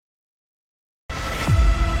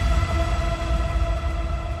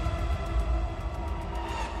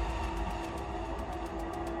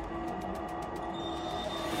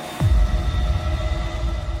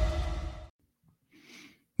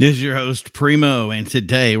This is your host, Primo, and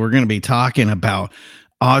today we're going to be talking about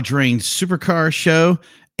Audrain Supercar Show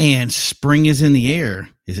and spring is in the air.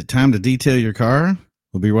 Is it time to detail your car?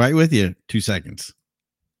 We'll be right with you. 2 seconds.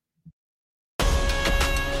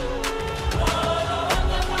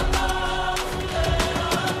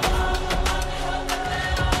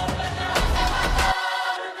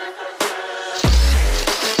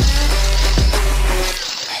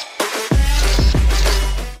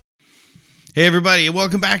 Hey everybody, and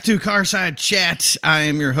welcome back to Carside Chat. I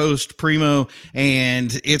am your host, Primo,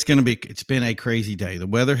 and it's been a crazy day. The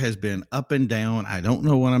weather has been up and down. I don't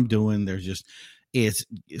know what I'm doing. It's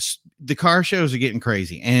the car shows are getting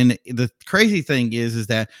crazy. And the crazy thing is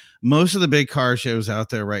that most of the big car shows out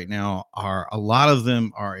there right now a lot of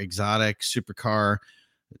them are exotic, supercar,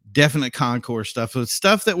 definite concours stuff. So it's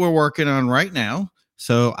stuff that we're working on right now.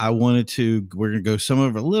 So we're going to go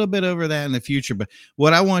a little bit over that in the future. But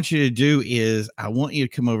what I want you to do is I want you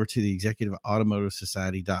to come over to the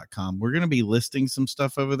executiveautomotivesociety.com. We're going to be listing some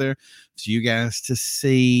stuff over there for you guys to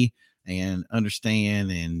see and understand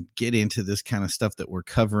and get into this kind of stuff that we're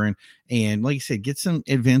covering. And like I said, get some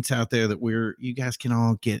events out there that you guys can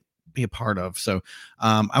all be a part of. So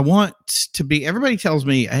I want to be, everybody tells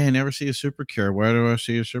me, hey, I never see a supercar. Where do I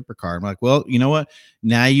see a supercar? I'm like, well, you know what?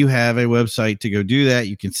 Now you have a website to go do that.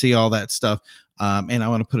 You can see all that stuff. And I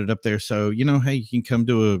want to put it up there. So, hey, you can come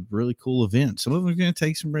to a really cool event. Some of them are going to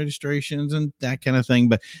take some registrations and that kind of thing.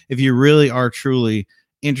 But if you really are truly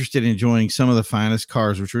interested in enjoying some of the finest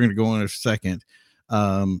cars, which we're going to go on in a second,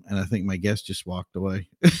 and I think my guest just walked away.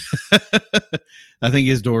 I think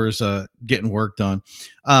his door is getting worked on.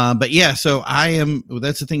 But yeah, so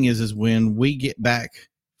that's the thing is when we get back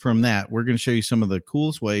from that, we're going to show you some of the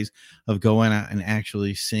coolest ways of going out and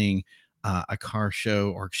actually seeing a car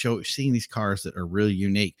show or seeing these cars that are really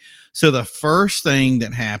unique. So the first thing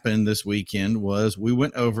that happened this weekend was we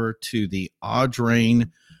went over to the Audrain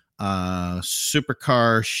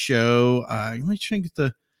Supercar Show. Let me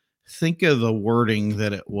think of the wording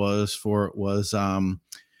that it was what's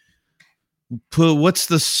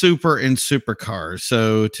the super in supercars.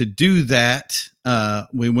 So to do that,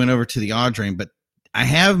 we went over to the Audrain, but I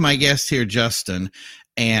have my guest here, Justin,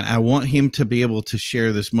 and I want him to be able to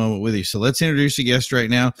share this moment with you. So let's introduce the guest right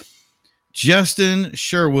now. Justin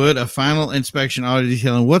Sherwood, a Final Inspection Auto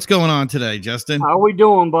Detailing. What's going on today, Justin? How we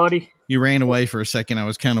doing, buddy? You ran away for a second. I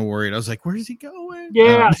was kind of worried. I was like, where's he going?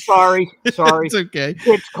 Yeah, sorry. It's okay.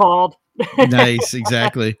 It's called. Nice,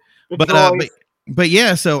 exactly. But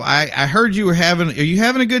yeah, so I heard are you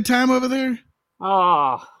having a good time over there?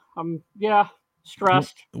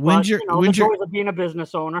 Stressed. When's the joys of being a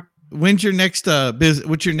business owner. When's your next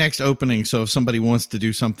what's your next opening? So if somebody wants to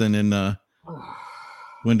do something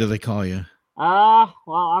when do they call you? Well,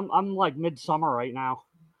 I'm like midsummer right now.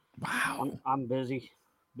 Wow. I'm busy.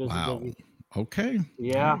 Wow. Busy. Okay.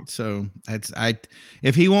 Yeah. Right. So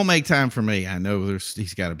if he won't make time for me, I know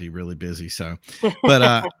he's got to be really busy. So,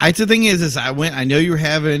 but the thing is I know you were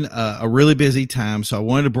having a really busy time, so I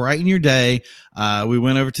wanted to brighten your day. We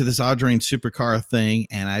went over to this Audrain Supercar thing,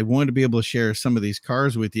 and I wanted to be able to share some of these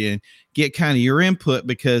cars with you and get kind of your input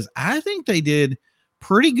because I think they did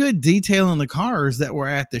pretty good detail on the cars that were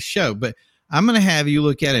at the show. But I'm going to have you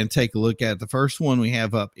look at it and take a look at it. The first one we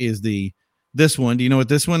have up is this one. Do you know what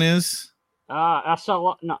this one is?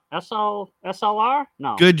 SLR?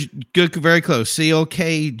 No. Good, very close.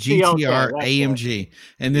 CLK GTR CLK, AMG.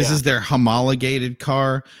 And this is their homologated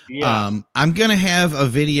car. Yeah. I'm going to have a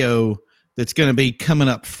video that's going to be coming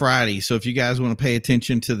up Friday. So if you guys want to pay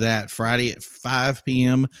attention to that, Friday at 5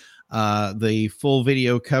 p.m., the full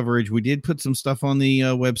video coverage. We did put some stuff on the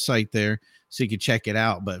website there so you can check it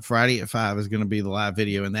out. But Friday at 5 is going to be the live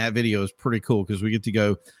video. And that video is pretty cool because we get to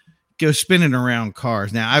go spinning around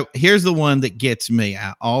cars. Now, here's the one that gets me.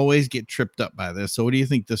 I always get tripped up by this. So what do you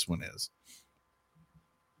think this one is?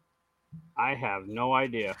 I have no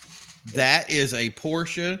idea. That is a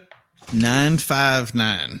Porsche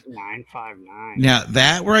 959. 959. Now,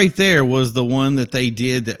 that right there was the one that they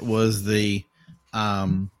did that was the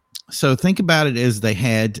so think about it as they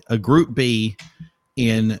had a Group B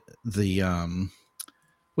in the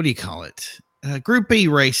what do you call it? Group B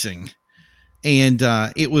racing. And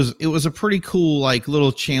it was a pretty cool like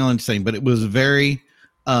little challenge thing, but it was very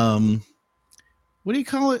what do you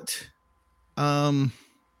call it?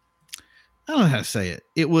 I don't know how to say it.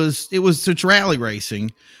 It's rally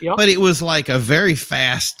racing, yep. But it was like a very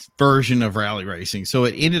fast version of rally racing. So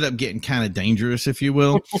it ended up getting kind of dangerous, if you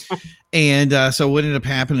will. And so what ended up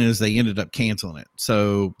happening is they ended up canceling it.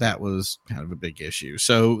 So that was kind of a big issue.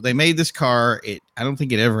 So they made this car. I don't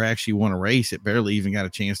think it ever actually won a race. It barely even got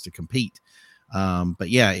a chance to compete. But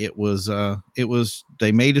yeah, it was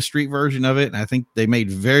they made a street version of it, and I think they made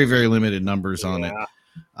very, very limited numbers on it.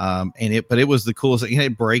 But it was the coolest. It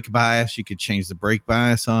had brake bias. You could change the brake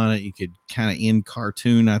bias on it. You could kind of in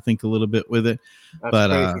cartoon, I think, a little bit with it. That's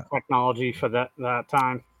crazy technology for that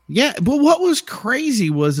time. Yeah, but what was crazy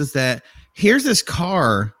is that here's this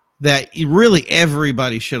car that really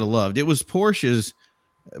everybody should have loved. It was Porsche's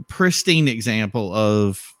pristine example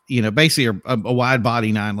of, basically a wide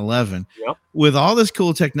body 911 with all this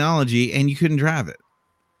cool technology, and you couldn't drive it.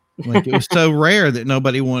 Like, it was so rare that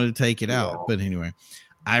nobody wanted to take it out. But anyway,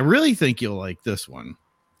 I really think you'll like this one.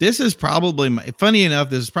 This is probably funny enough.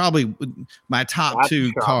 This is probably my top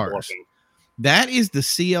two cars. Looking. That is the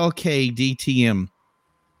CLK DTM.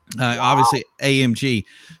 Obviously AMG.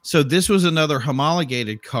 So this was another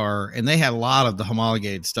homologated car, and they had a lot of the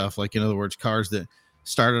homologated stuff. Like, in other words, cars that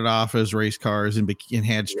started off as race cars and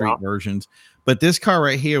had street versions. But this car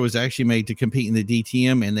right here was actually made to compete in the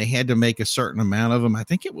DTM, and they had to make a certain amount of them. I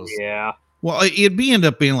think it was, well, end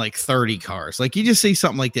up being like 30 cars. Like, you just see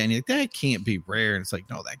something like that, and you're like, that can't be rare. And it's like,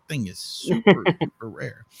 no, that thing is super, super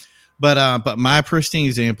rare. But my pristine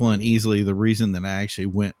example, and easily the reason that I actually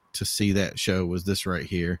went to see that show, was this right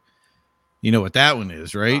here. You know what that one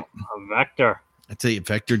is, right? A Vector. I tell you,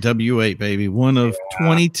 Vector W8, baby. One of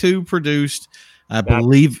 22 produced. I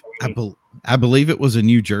believe it was a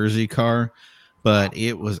New Jersey car, but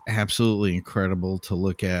it was absolutely incredible to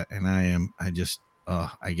look at. And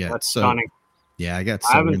stunning. Yeah, I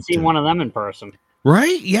haven't seen one of them in person.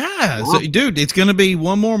 Right? Yeah. So, dude, it's going to be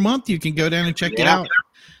one more month. You can go down and check it out.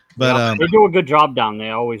 But they do a good job down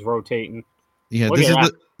there, always rotating. Yeah,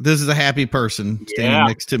 this is a happy person standing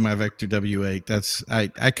next to my Vector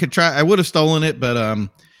W8. I could try. I would have stolen it, but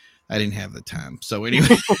I didn't have the time. So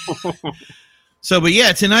anyway. But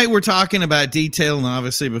yeah, tonight we're talking about detail, and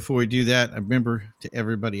obviously before we do that, I remember to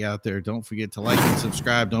everybody out there, don't forget to like and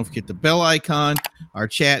subscribe. Don't forget the bell icon. Our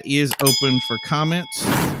chat is open for comments,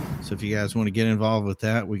 so if you guys want to get involved with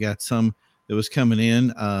that, we got some that was coming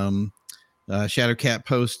in. Shadowcat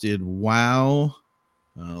posted, wow.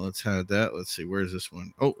 Let's have that. Let's see, where's this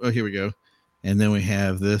one? Oh, here we go. And then we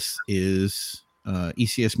have, this is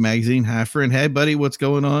ECS Magazine. Hi, friend. Hey, buddy, what's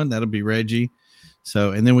going on? That'll be Reggie.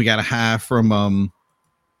 So, and then we got a hi from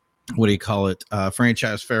what do you call it?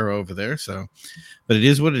 Franchise Pharaoh over there. So, but it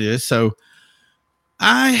is what it is. So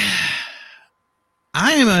I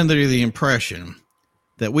am under the impression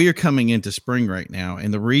that we are coming into spring right now,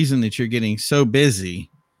 and the reason that you're getting so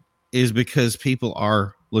busy is because people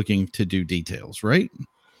are looking to do details, right?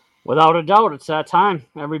 Without a doubt, it's that time.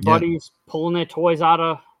 Everybody's pulling their toys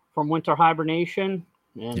out from winter hibernation,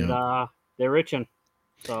 and they're itching.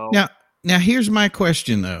 So now here's my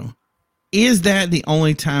question though: is that the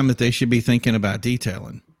only time that they should be thinking about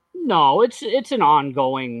detailing? No, it's an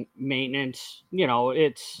ongoing maintenance.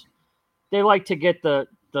 They like to get the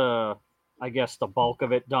I guess the bulk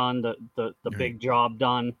of it done, the big job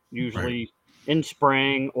done, usually in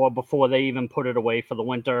spring or before they even put it away for the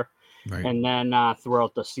winter. Right. And then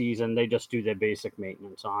throughout the season, they just do their basic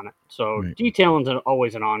maintenance on it. So detailing is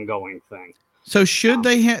always an ongoing thing. So should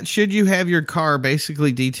you have your car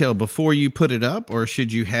basically detailed before you put it up, or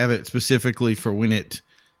should you have it specifically for when it,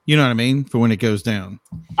 you know what I mean, for when it goes down?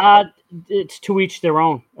 It's to each their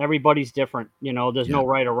own. Everybody's different. There's no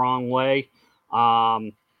right or wrong way.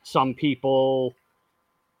 Some people,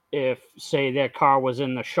 if say their car was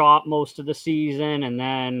in the shop most of the season and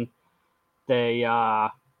then they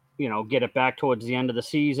get it back towards the end of the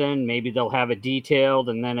season, maybe they'll have it detailed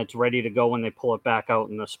and then it's ready to go when they pull it back out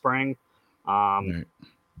in the spring.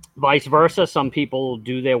 Vice versa, some people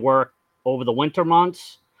do their work over the winter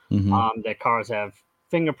months. Their cars have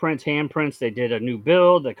fingerprints, handprints, they did a new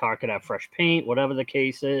build, the car could have fresh paint, whatever the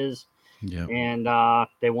case is. And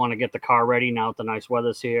they want to get the car ready now that the nice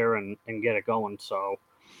weather's here and get it going. So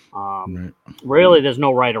really, there's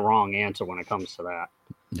no right or wrong answer when it comes to that.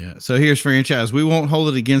 Yeah. So here's franchise. We won't hold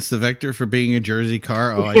it against the Vector for being a Jersey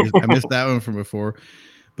car. Oh, I missed that one from before.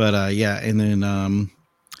 But and then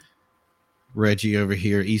Reggie over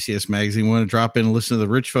here, ECS Magazine, want to drop in and listen to the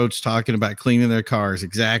rich folks talking about cleaning their cars.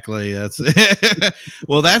 Exactly. That's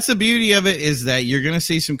well, that's the beauty of it, is that you're going to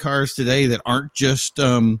see some cars today that aren't just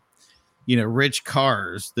rich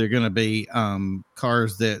cars. They're going to be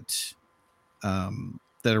cars that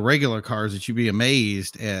are regular cars that you'd be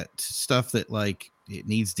amazed at stuff that like it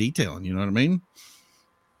needs detailing. You know what I mean?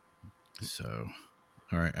 So,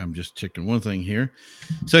 all right, I'm just checking one thing here.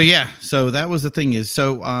 So yeah, so that was the thing is,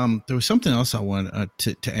 so there was something else I wanted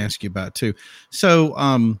to ask you about too.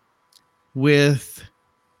 So with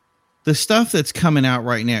the stuff that's coming out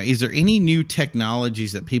right now, is there any new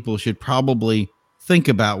technologies that people should probably think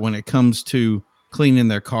about when it comes to cleaning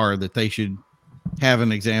their car that they should have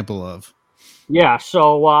an example of? Yeah,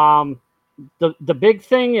 so the big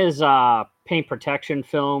thing is paint protection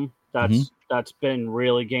film. Hmm. That's been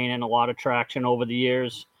really gaining a lot of traction over the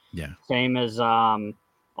years. Yeah. Same as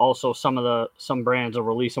also some brands are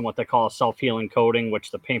releasing what they call a self-healing coating,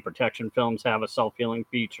 which the paint protection films have a self-healing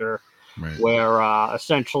feature Right. where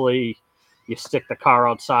essentially you stick the car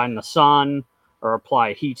outside in the sun or apply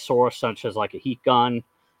a heat source such as like a heat gun,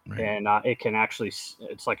 Right. and it can actually,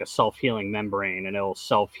 it's like a self-healing membrane, and it'll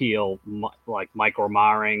self-heal like micro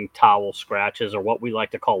marring, towel scratches, or what we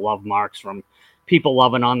like to call love marks from people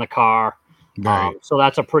loving on the car. Right. So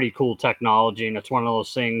that's a pretty cool technology, and it's one of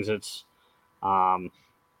those things. It's um,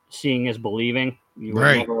 seeing is believing.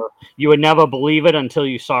 Right. You would never believe it until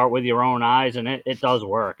you saw it with your own eyes, and it does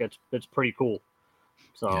work. It's pretty cool.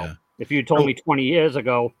 So Yeah. if you told So, me 20 years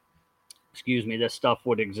ago, excuse me, this stuff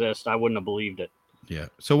would exist, I wouldn't have believed it. yeah.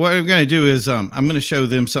 So what I'm going to do is I'm going to show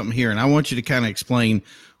them something here, and I want you to kind of explain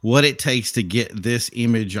what it takes to get this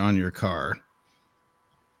image on your car.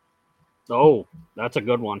 Oh, that's a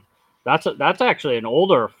good one. That's actually an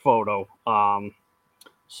older photo.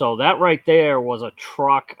 So that right there was a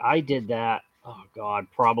truck. I did that. Oh God,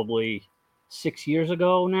 probably 6 years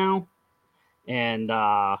ago now, and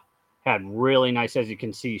had really nice, as you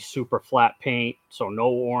can see, super flat paint, so no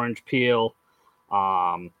orange peel,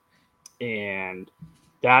 and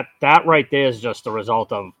that right there is just the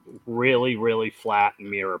result of really flat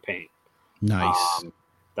mirror paint. Nice. Um,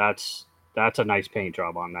 that's a nice paint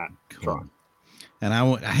job on that truck. Cool. And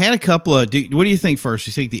I had a couple of. What do you think first?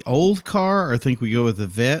 You think the old car, or think we go with the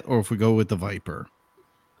Vet, or if we go with the Viper?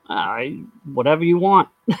 Whatever you want.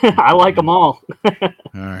 I like them all. All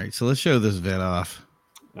right, so let's show this Vet off.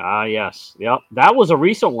 Yes. Yep. That was a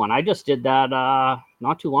recent one. I just did that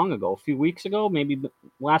not too long ago, a few weeks ago, maybe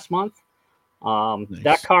last month. Nice.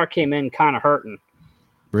 That car came in kind of hurting.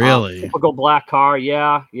 Really? Typical black car.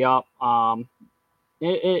 Yeah. Yep.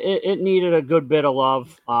 It needed a good bit of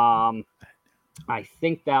love. I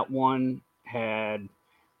think that one had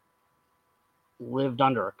lived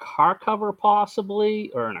under a car cover possibly,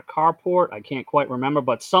 or in a carport. I can't quite remember,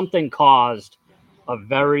 but something caused a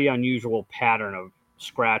very unusual pattern of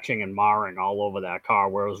scratching and marring all over that car,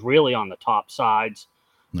 where it was really on the top sides.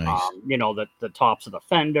 Nice. The tops of the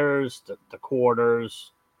fenders, the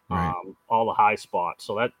quarters, Right. all the high spots.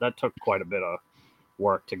 So that took quite a bit of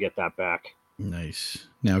work to get that back. Nice.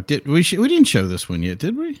 Now, we didn't show this one yet,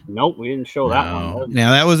 did we? Nope, we didn't show that one.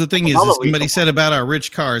 Now, that was the thing is Another somebody recent said about our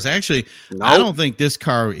rich cars. Actually, Nope. I don't think this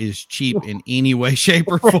car is cheap in any way, shape,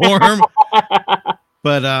 or form.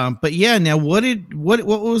 But yeah. Now, what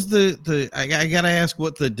was the? I gotta ask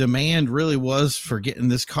what the demand really was for getting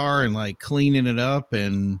this car and like cleaning it up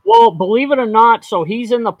and. Well, believe it or not, so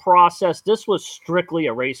he's in the process. This was strictly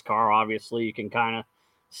a race car. Obviously, you can kind of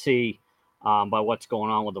see by what's going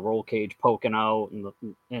on with the roll cage poking out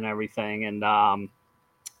and everything. And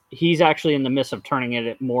he's actually in the midst of turning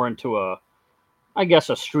it more into a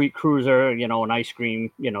street cruiser, an ice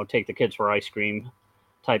cream, take the kids for ice cream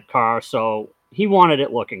type car. So he wanted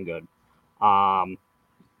it looking good.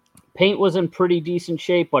 Paint was in pretty decent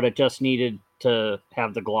shape, but it just needed to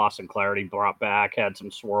have the gloss and clarity brought back, had some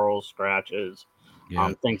swirls, scratches,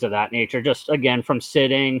 things of that nature. Just, again, from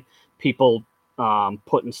sitting, people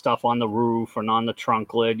putting stuff on the roof and on the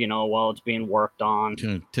trunk lid, while it's being worked on.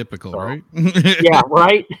 Typical, so, right? Yeah,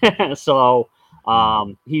 right? So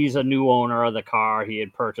he's a new owner of the car. He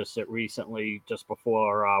had purchased it recently, just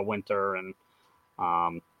before winter, and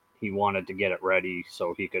he wanted to get it ready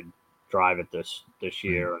so he could drive it this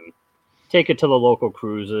year and take it to the local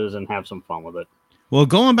cruises and have some fun with it. Well,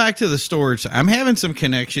 going back to the storage, I'm having some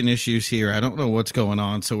connection issues here. I don't know what's going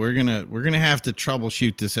on, so we're gonna have to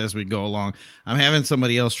troubleshoot this as we go along. I'm having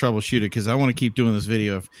somebody else troubleshoot it because I want to keep doing this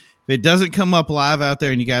video. If it doesn't come up live out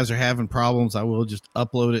there and you guys are having problems, I will just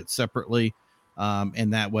upload it separately,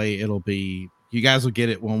 and that way you guys will get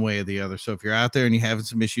it one way or the other. So if you're out there and you're having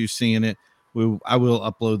some issues seeing it, I will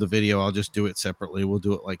upload the video. I'll just do it separately. We'll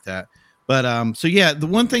do it like that. But so yeah, the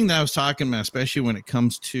one thing that I was talking about, especially when it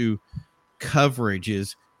comes to coverage,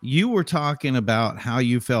 is you were talking about how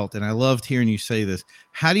you felt, and I loved hearing you say this.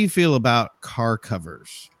 How do you feel about car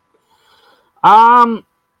covers? I'm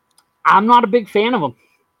not a big fan of them.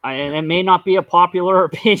 And it may not be a popular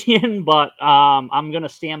opinion, but I'm going to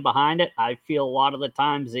stand behind it. I feel a lot of the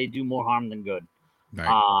times they do more harm than good.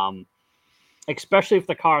 Right. Especially if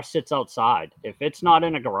the car sits outside. If it's not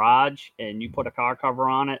in a garage and you put a car cover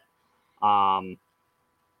on it,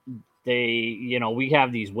 we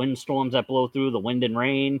have these windstorms that blow through, the wind and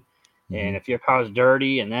rain, And if your car's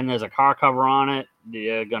dirty and then there's a car cover on it,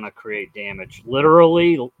 you're going to create damage.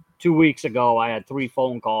 Literally 2 weeks ago, I had 3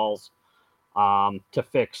 phone calls to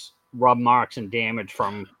fix rub marks and damage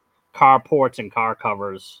from carports and car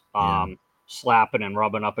covers slapping and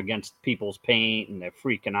rubbing up against people's paint, and they're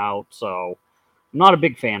freaking out. So I'm not a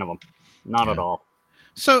big fan of them. Not at all.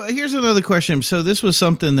 So here's another question. So this was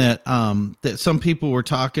something that that some people were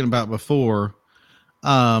talking about before.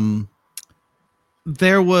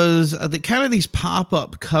 There was the kind of these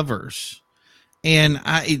pop-up covers, and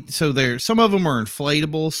some of them are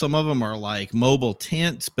inflatable, some of them are like mobile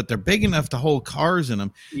tents, but they're big enough to hold cars in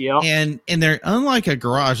them. Yeah. And they're unlike a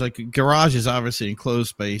garage. Like a garage is obviously enclosed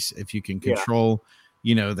space if you can control,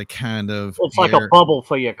 the kind of it's like a bubble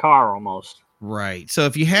for your car almost. Right. So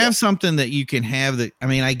if you have something that you can have that, I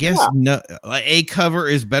mean, I guess a cover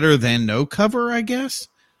is better than no cover, I guess.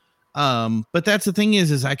 But that's the thing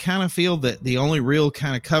is I kind of feel that the only real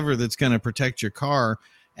kind of cover that's going to protect your car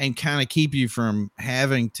and kind of keep you from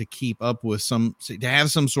having to keep up with to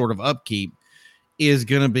have some sort of upkeep is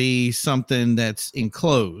going to be something that's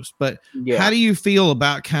enclosed. But how do you feel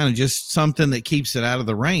about kind of just something that keeps it out of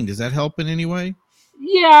the rain? Does that help in any way?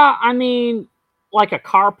 Yeah. I mean, like a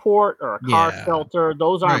carport or a car shelter,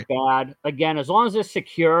 those aren't bad. Again, as long as it's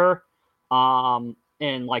secure, and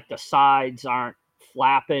like the sides aren't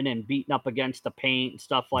flapping and beating up against the paint and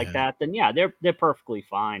stuff like that, then they're perfectly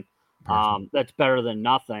fine. That's better than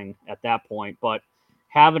nothing at that point. But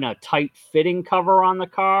having a tight fitting cover on the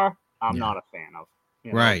car, I'm not a fan of.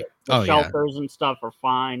 The shelters and stuff are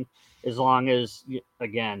fine as long as,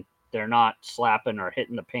 again, they're not slapping or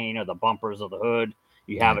hitting the paint or the bumpers of the hood.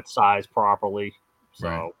 You have it sized properly.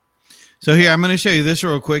 So here, I'm going to show you this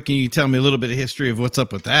real quick, and you tell me a little bit of history of what's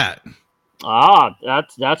up with that.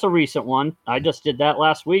 That's a recent one. I just did that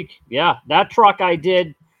last week. Yeah, that truck I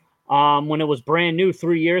did when it was brand new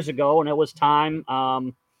 3 years ago, and it was time.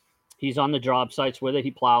 He's on the job sites with it.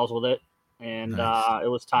 He plows with it, and it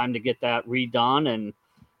was time to get that redone, and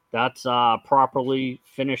that's properly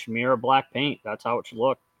finished mirror black paint. That's how it should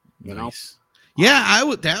look. You know.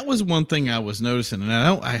 Yeah, that was one thing I was noticing, and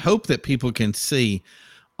I hope that people can see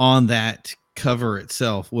on that cover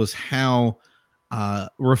itself was how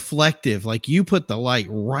reflective, like you put the light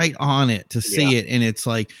right on it to see it, and it's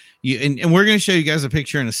like and we're going to show you guys a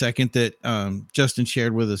picture in a second that Justin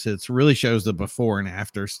shared with us. It really shows the before and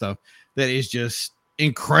after stuff that is just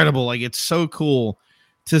incredible. Like it's so cool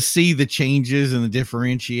to see the changes and the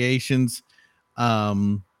differentiations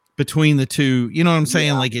between the two, you know what I'm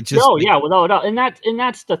saying? Like it just without a doubt. And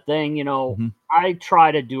that's the thing, I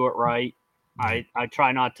try to do it right. I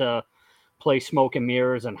try not to play smoke and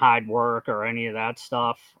mirrors and hide work or any of that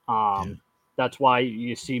stuff. That's why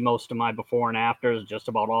you see most of my before and afters, just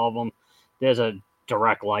about all of them. There's a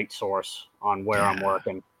direct light source on where I'm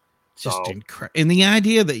working. Just incredible. And the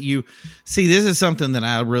idea that you see, this is something that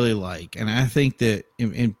I really like. And I think that,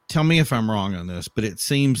 and tell me if I'm wrong on this, but it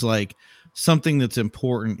seems like something that's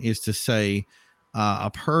important is to say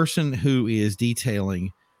a person who is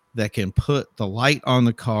detailing that can put the light on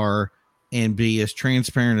the car and be as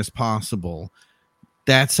transparent as possible.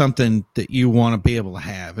 That's something that you want to be able to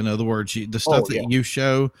have. In other words, the stuff that you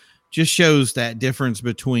show just shows that difference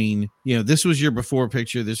between, this was your before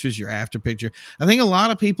picture, this was your after picture. I think a lot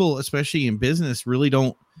of people, especially in business, really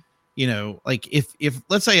don't, like if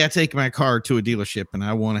let's say I take my car to a dealership and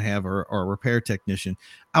I want to have a repair technician,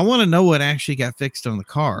 I want to know what actually got fixed on the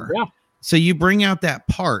car. Yeah. So you bring out that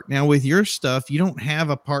part. Now with your stuff, you don't have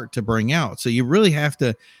a part to bring out. So you really have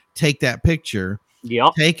to take that picture,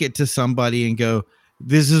 take it to somebody and go,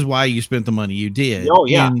 this is why you spent the money you did.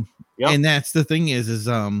 And that's the thing is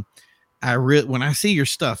when I see your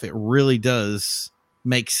stuff, it really does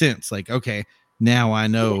make sense. Like, okay, now I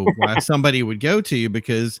know why somebody would go to you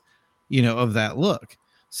because, of that look.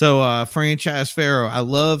 So, Franchise Pharaoh, I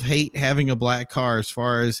hate having a black car as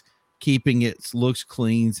far as keeping its looks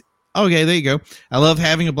clean. Okay, there you go. I love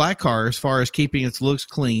having a black car as far as keeping its looks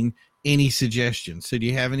clean. Any suggestions? So do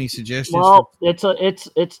you have any suggestions? Well,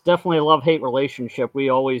 it's definitely a love-hate relationship. We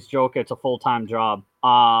always joke it's a full-time job.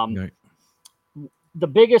 The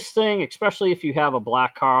biggest thing, especially if you have a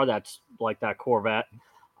black car that's like that Corvette,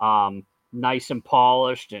 nice and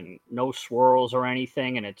polished and no swirls or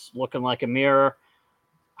anything, and it's looking like a mirror,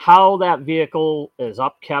 how that vehicle is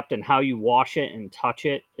upkept and how you wash it and touch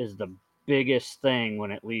it is the biggest thing when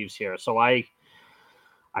it leaves here. So I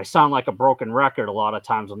sound like a broken record a lot of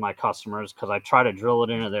times with my customers because I try to drill it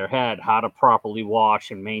into their head how to properly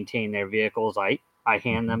wash and maintain their vehicles. I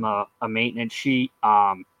hand them a maintenance sheet.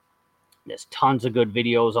 There's tons of good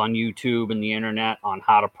videos on YouTube and the internet on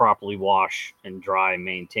how to properly wash and dry and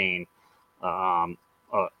maintain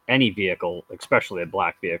any vehicle, especially a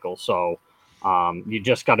black vehicle. So you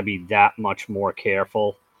just got to be that much more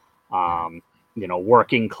careful.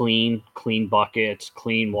 Working clean buckets,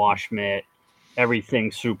 clean wash mitt,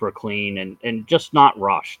 everything super clean, and just not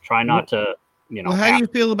rush. Try not to, Well, how do you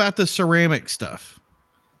feel about the ceramic stuff?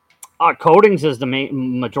 Coatings is the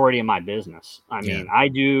majority of my business. I mean,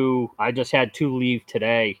 I just had 2 leave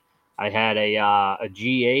today. I had a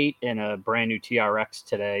G8 and a brand new TRX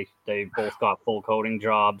today. They both got full coating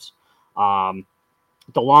jobs. The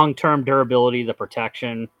long-term durability, the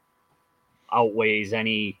protection outweighs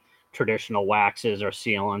any traditional waxes or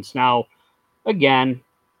sealants. Now, again,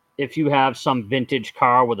 if you have some vintage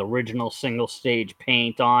car with original single stage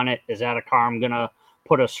paint on it, is that a car I'm going to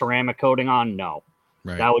put a ceramic coating on? No.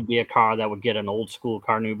 Right. That would be a car that would get an old school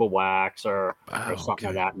Carnauba wax or something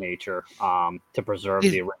of that nature to preserve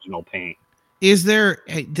the original paint. That's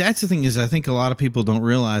the thing is I think a lot of people don't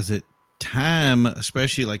realize that time,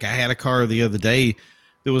 especially like I had a car the other day.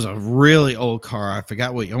 There was a really old car. I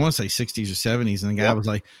forgot what I want to say 60s or 70s. And the guy was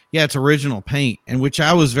like, yeah, it's original paint. And which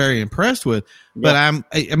I was very impressed with. But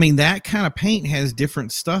I mean, that kind of paint has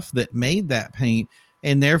different stuff that made that paint.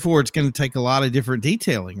 And therefore it's going to take a lot of different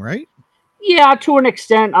detailing, right? Yeah, to an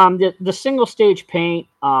extent. The single stage paint,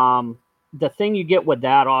 the thing you get with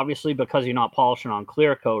that, obviously, because you're not polishing on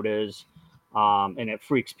clear coat is, and it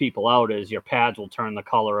freaks people out, is your pads will turn the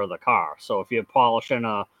color of the car. So if you're polishing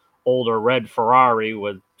a older red Ferrari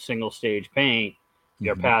with single stage paint,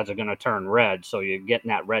 your pads are going to turn red. So you're getting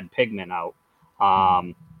that red pigment out.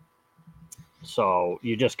 So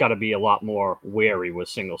you just got to be a lot more wary with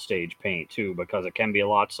single stage paint too, because it can be a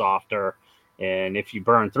lot softer. And if you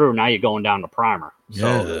burn through, now you're going down to primer.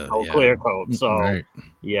 So there's no clear coat. So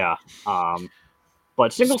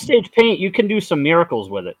but single stage paint, you can do some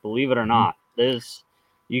miracles with it. Believe it or not,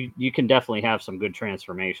 you can definitely have some good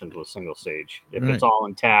transformations with single stage if it's all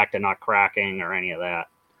intact and not cracking or any of that.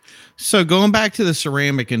 So going back to the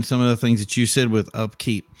ceramic and some of the things that you said with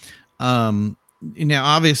upkeep, now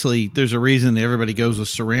obviously there's a reason everybody goes with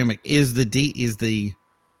ceramic. Is the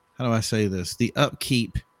how do I say this? The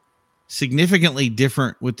upkeep significantly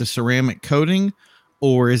different with the ceramic coating,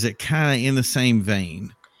 or is it kind of in the same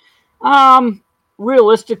vein?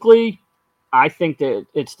 Realistically, I think that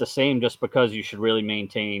it's the same, just because you should really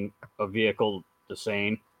maintain a vehicle the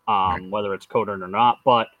same, whether it's coated or not.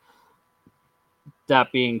 But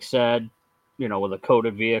that being said, with a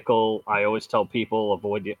coated vehicle, I always tell people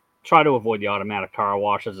try to avoid the automatic car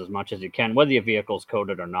washes as much as you can, whether your vehicle's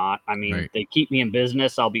coated or not. I mean, they keep me in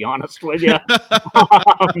business, I'll be honest with you.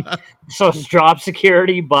 So it's job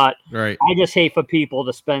security, but I just hate for people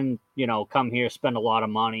to spend, come here, spend a lot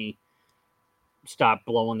of money, stop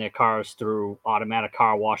blowing their cars through automatic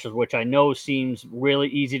car washes, which I know seems really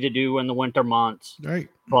easy to do in the winter months. Right.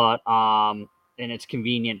 But, and it's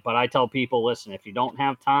convenient. But I tell people, listen, if you don't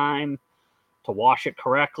have time to wash it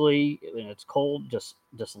correctly and it's cold, just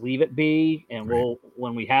leave it be. And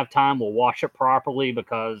when we have time, we'll wash it properly,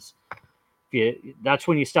 because that's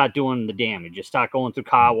when you start doing the damage. You start going through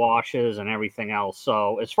car washes and everything else.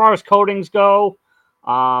 So as far as coatings go,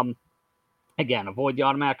 again, avoid the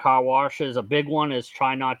automatic car washes. A big one is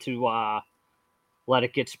try not to let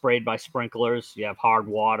it get sprayed by sprinklers. You have hard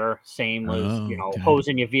water, same as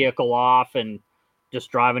hosing your vehicle off and just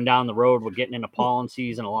driving down the road. We're getting into pollen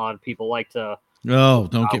season. A lot of people like to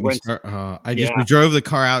don't get me started. We drove the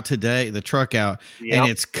car out today, the truck out, and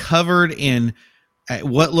it's covered in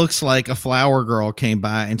what looks like a flower girl came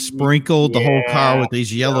by and sprinkled the whole car with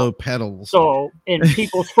these yellow petals. So, and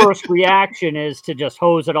people's first reaction is to just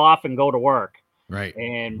hose it off and go to work. Right.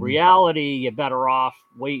 In reality, you're better off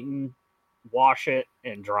waiting, wash it,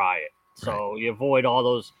 and dry it. So you avoid all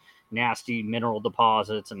those nasty mineral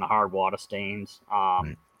deposits and the hard water stains.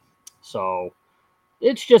 So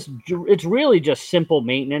it's really just simple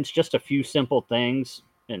maintenance, just a few simple things,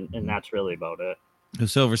 and that's really about it. The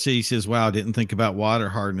Silver City says, wow, I didn't think about water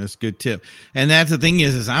hardness. Good tip. And that's the thing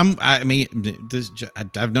is I've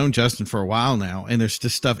known Justin for a while now, and there's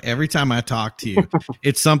just stuff every time I talk to you,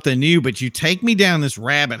 it's something new, but you take me down this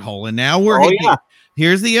rabbit hole, and now we're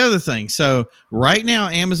here's the other thing. So right now,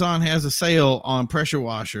 Amazon has a sale on pressure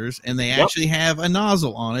washers, and they actually have a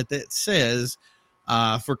nozzle on it that says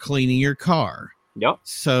for cleaning your car. Yep.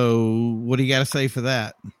 So what do you got to say for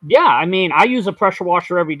that? Yeah, I mean, I use a pressure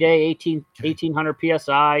washer every day, 1800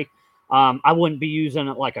 PSI. I wouldn't be using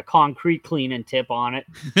it like a concrete cleaning tip on it.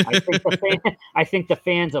 I think the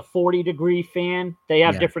fan's a 40-degree fan. They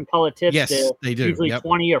have different color tips. Yes, they do. Usually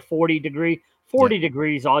 20 or 40 degree. 40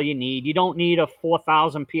 degrees all you need. You don't need a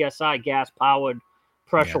 4,000 PSI gas-powered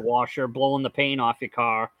pressure washer blowing the paint off your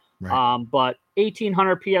car. But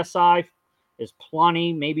 1800 PSI is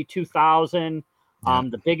plenty, maybe 2,000.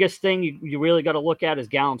 The biggest thing you really got to look at is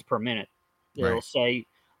gallons per minute. It'll say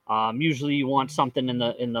usually you want something in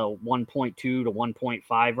the 1.2 to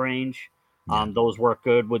 1.5 range. Those work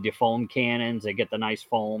good with your foam cannons. They get the nice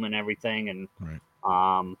foam and everything, and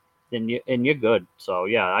then you're good. So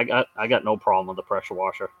yeah, I got no problem with the pressure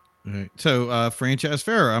washer. Right. So, Franchise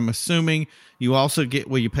Ferrer, I'm assuming you also get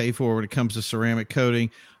what you pay for when it comes to ceramic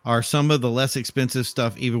coating. Are some of the less expensive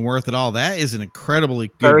stuff even worth it all? That is an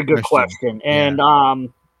incredibly very good question. And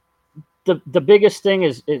the biggest thing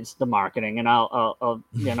is the marketing. And I'll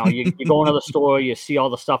you know, you go into the store, you see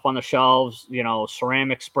all the stuff on the shelves, you know,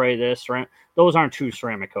 ceramic spray this, those aren't true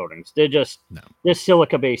ceramic coatings. They're just they're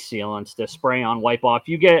silica based sealants. They're spray on, wipe off.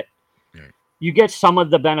 You get some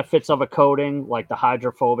of the benefits of a coating, like the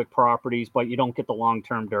hydrophobic properties, but you don't get the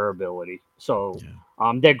long-term durability. So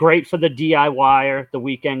they're great for the DIYer, the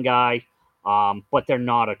weekend guy, but they're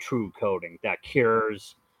not a true coating that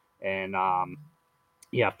cures, and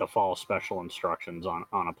you have to follow special instructions on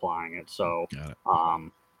applying it. So,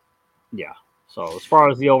 yeah. So as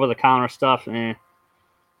far as the over-the-counter stuff,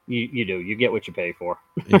 you get what you pay for.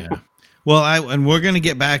 Yeah. Well, and we're going to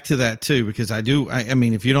get back to that too, because I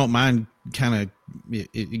mean, if you don't mind, kind of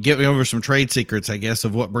get me over some trade secrets, I guess,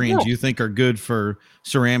 of what brands you think are good for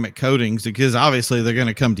ceramic coatings, because obviously they're going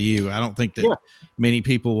to come to you. I don't think that many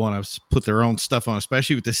people want to put their own stuff on,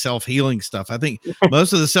 especially with the self-healing stuff. I think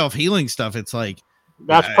most of the self-healing stuff, it's like,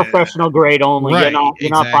 that's professional grade only. Right,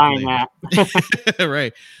 you're not buying that.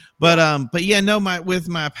 Right. But yeah, no, with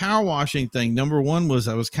my power washing thing, number one was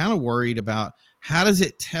I was kind of worried about how does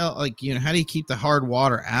it tell, like, you know, how do you keep the hard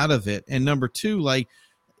water out of it? And number two, like,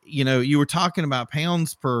 you know, you were talking about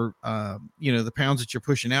pounds per, you know, the pounds that you're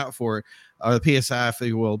pushing out for it, or the PSI, if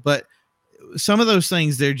you will. But some of those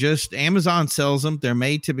things, they're just, Amazon sells them. They're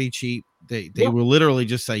made to be cheap. They will literally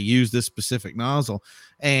just say, use this specific nozzle.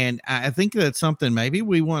 And I think that's something maybe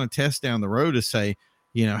we want to test down the road to say,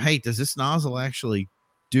 you know, hey, does this nozzle actually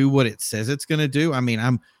do what it says it's going to do? I mean,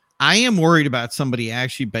 I am worried about somebody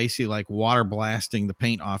actually basically like water blasting the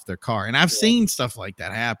paint off their car. And I've seen stuff like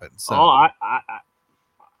that happen. So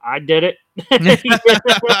I did it.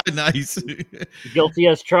 Nice. Guilty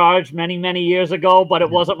as charged many years ago, but it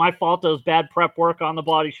wasn't my fault. It was bad prep work on the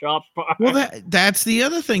body shop's part. Well, that's the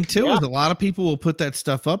other thing too, is a lot of people will put that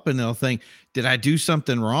stuff up and they'll think, did I do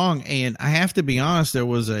something wrong? And I have to be honest, there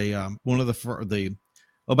was a one of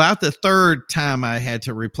about the third time I had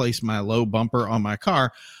to replace my low bumper on my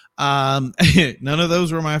car. None of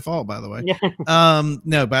those were my fault, by the way.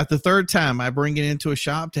 No, about the third time I bring it into a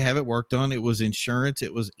shop to have it worked on. It was insurance.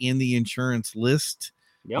 It was in the insurance list,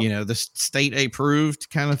 you know, the state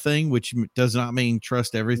approved kind of thing, which does not mean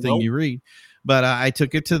trust everything you read. But I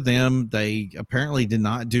took it to them. They apparently did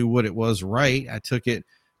not do what it was right. I took it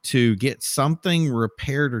to get something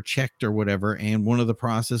repaired or checked or whatever. And one of the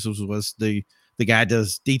processes was the guy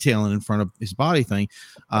does detailing in front of his body thing.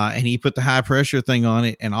 And he put the high pressure thing on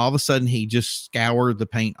it. And all of a sudden he just scoured the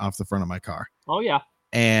paint off the front of my car. Oh yeah.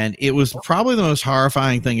 And it was probably the most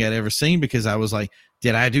horrifying thing I'd ever seen, because I was like,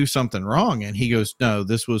 did I do something wrong? And he goes, no,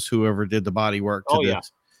 this was whoever did the body work to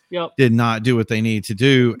this. Did not do what they needed to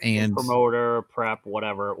do. And promoter, prep,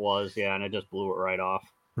 whatever it was. Yeah. And it just blew it right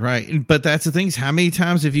off. Right. But that's the thing, is how many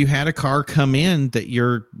times have you had a car come in that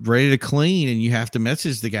you're ready to clean and you have to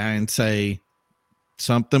message the guy and say,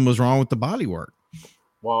 something was wrong with the body work?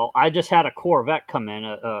 Well, I just had a Corvette come in,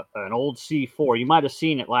 an old C4. You might have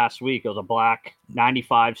seen it last week. It was a black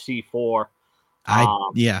 95 C4.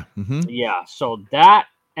 Yeah. So that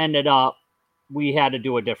ended up, we had to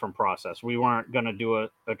do a different process. We weren't going to do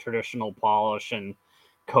a traditional polish and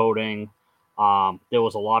coating. There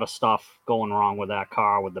was a lot of stuff going wrong with that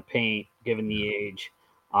car, with the paint, given the age.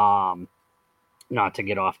 Not to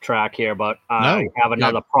get off track here, but I have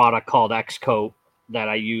another product called X-Coat that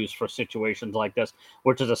I use for situations like this,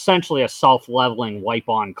 which is essentially a self-leveling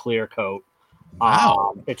wipe-on clear coat.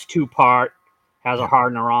 Wow. It's 2-part, has a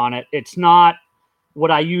hardener on it. It's not, would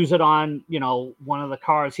I use it on, you know, one of the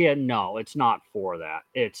cars here? No, it's not for that.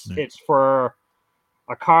 It's for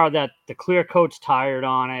a car that the clear coat's tired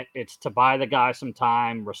on it. It's to buy the guy some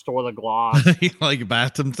time, restore the gloss. Like buy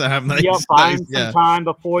some time. Nice, buy him some time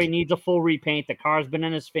before he needs a full repaint. The car's been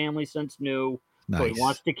in his family since new, so he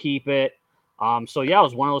wants to keep it. So yeah, it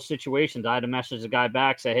was one of those situations. I had to message the guy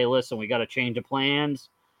back, say, hey, listen, we got to change of plans.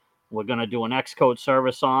 We're going to do an X-Coat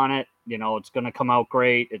service on it. You know, it's going to come out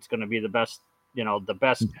great. It's going to be the best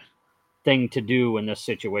thing to do in this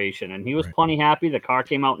situation. And he was plenty happy. The car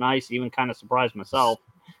came out nice, even kind of surprised myself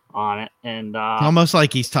on it. And almost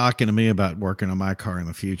like he's talking to me about working on my car in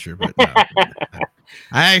the future, but no.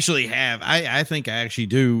 I actually have. I think I actually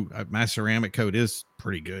do. My ceramic coat is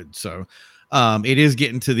pretty good. So it is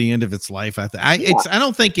getting to the end of its life. I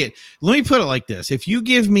don't think it. Let me put it like this: if you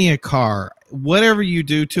give me a car, whatever you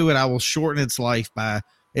do to it, I will shorten its life by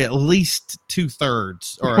at least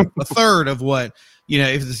 2/3 or a third of what.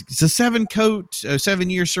 If it's a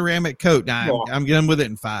 7-year ceramic coat, now I'm done with it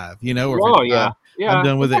in 5. Or if it's 5, I'm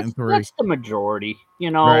done with it in 3. That's the majority.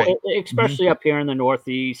 Right. Especially up here in the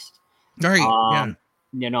Northeast. Right.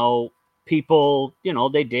 People,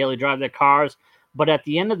 they daily drive their cars, but at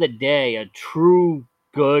the end of the day, a true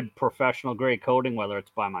good professional grade coating, whether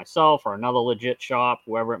it's by myself or another legit shop,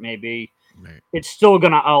 whoever it may be, right. It's still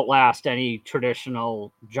going to outlast any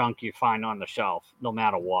traditional junk you find on the shelf, no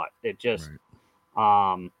matter what. It just,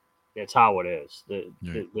 it's how it is.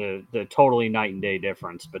 The totally night and day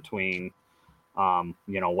difference between,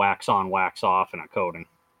 wax on, wax off, and a coating.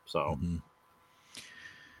 So.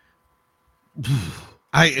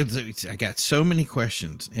 I got so many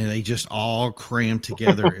questions and they just all cram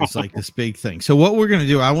together. It's like this big thing. So what we're going to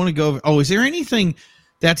do, I want to go over, is there anything,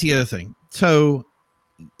 that's the other thing. So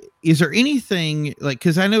is there anything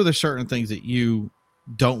cause I know there's certain things that you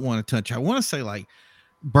don't want to touch. I want to say like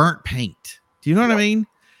burnt paint. Do you know what I mean?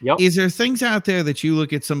 Yep. Is there things out there that you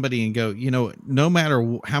look at somebody and go, no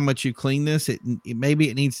matter how much you clean this, maybe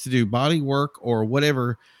it needs to do body work or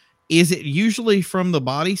whatever. Is it usually from the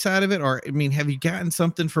body side of it? Or, have you gotten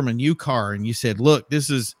something from a new car and you said, look,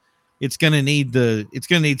 it's going to need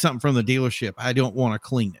something from the dealership. I don't want to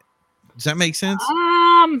clean it. Does that make sense?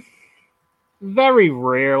 Very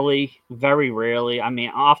rarely.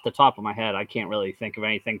 Off the top of my head, I can't really think of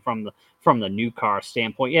anything from the new car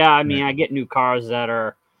standpoint. Yeah. I get new cars that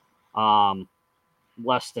are,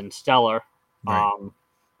 less than stellar. Right.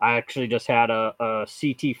 I actually just had a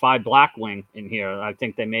CT5 Blackwing in here. I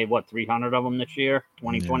think they made 300 of them this year,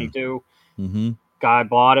 2022. Yeah. Mm-hmm. Guy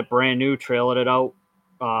bought it brand new, trailed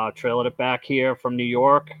it back here from New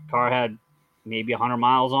York. Car had maybe 100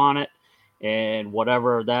 miles on it, and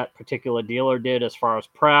whatever that particular dealer did as far as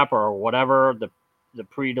prep or whatever the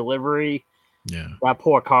pre-delivery, that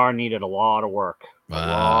poor car needed a lot of work. A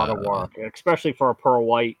lot of work, especially for a pearl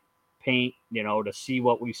white paint. To see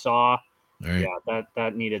what we saw. Right. Yeah,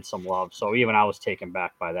 that needed some love. So even I was taken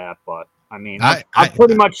back by that. But I've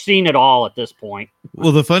pretty much seen it all at this point.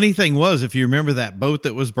 Well, the funny thing was, if you remember that boat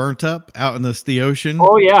that was burnt up out in the ocean.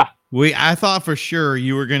 Oh yeah. I thought for sure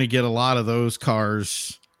you were going to get a lot of those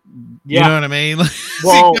cars. Yeah. You know what I mean?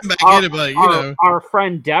 Well, our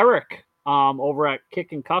friend Derek, over at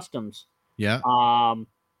Kicking Customs. Yeah.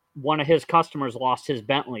 One of his customers lost his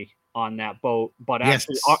Bentley on that boat, but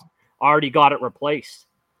actually already got it replaced.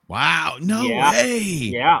 Wow. No way.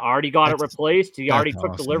 Yeah. Already got it replaced. He already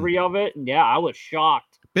took delivery of it. And I was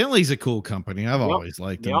shocked. Bentley's a cool company. I've always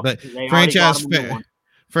liked them, but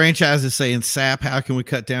franchise is saying, Sap, how can we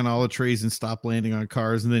cut down all the trees and stop landing on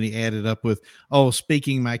cars? And then he added up with,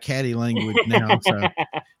 speaking my caddy language now. So,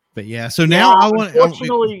 but yeah. So now I want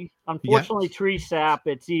unfortunately, tree sap,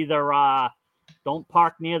 it's either, don't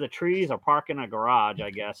park near the trees or park in a garage, I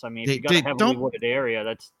guess. If you got a heavily wooded area,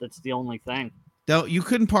 that's the only thing. You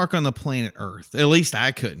couldn't park on the planet Earth. At least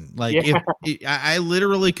I couldn't. I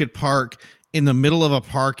literally could park in the middle of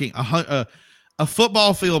a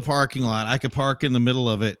football field parking lot. I could park in the middle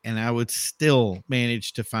of it, and I would still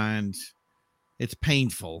manage to find. It's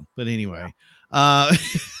painful, but anyway,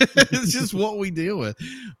 it's just what we deal with.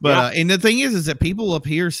 But and the thing is that people up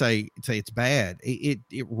here say it's bad.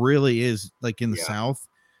 It really is. Like in the South,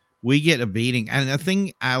 we get a beating, and the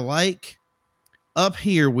thing I like up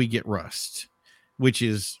here, we get rust, which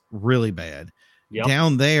is really bad. Yep.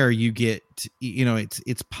 Down there, you get,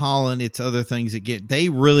 it's pollen, it's other things they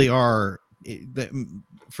really are.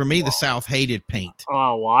 For me, the South hated paint.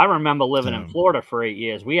 Oh, well, I remember living in Florida for 8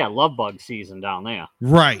 years. We had love bug season down there.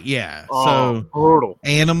 Right. Yeah. So brutal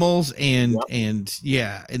animals and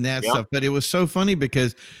that stuff. But it was so funny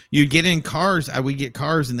because you'd get in cars. We get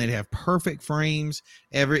cars and they'd have perfect frames.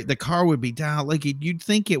 The car would be down you'd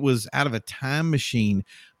think it was out of a time machine.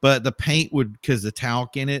 But the paint because the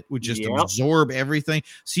talc in it would just absorb everything.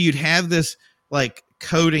 So you'd have this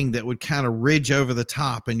coating that would kind of ridge over the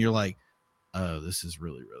top, and you're like, oh, this is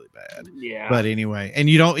really, really bad. Yeah. But anyway, and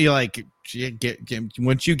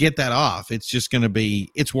once you get that off, it's just going to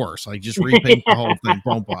it's worse. Just repaint the whole thing.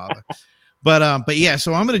 Don't bother. But yeah,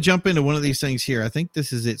 so I'm going to jump into one of these things here. I think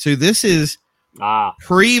this is it. So this is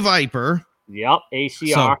pre-Viper. Yep.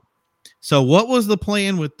 ACR. So what was the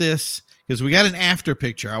plan with this? Because we got an after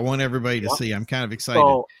picture. I want everybody to see. I'm kind of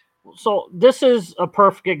excited. So this is a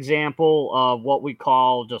perfect example of what we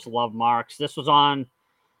call just love marks. This was on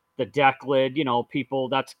the deck lid. People,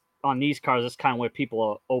 that's on these cars, it's kind of where people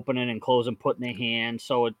are opening and closing, putting their hands.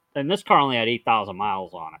 So, and this car only had 8,000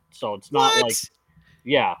 miles on it. So it's not like,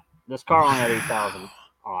 yeah, this car only had 8,000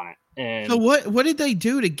 on it. And so what did they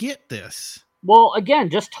do to get this? Well,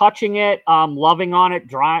 again, just touching it, loving on it,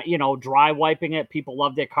 dry wiping it. People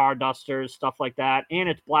love their car dusters, stuff like that. And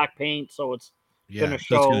it's black paint, so it's going to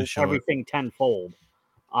show everything tenfold.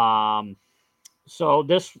 So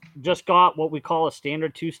this just got what we call a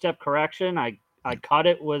standard 2-step correction. I cut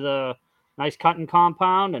it with a nice cutting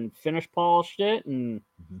compound and finish polished it and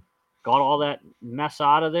got all that mess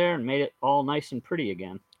out of there and made it all nice and pretty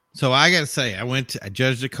again. So I got to say, I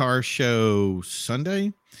judged a car show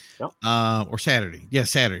Sunday. Yep. Or Saturday. Yeah,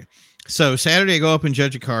 Saturday. So Saturday I go up and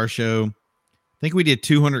judge a car show. I think we did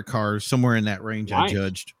 200 cars, somewhere in that range. Nice. I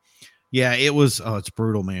judged. Yeah, it's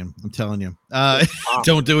brutal, man. I'm telling you.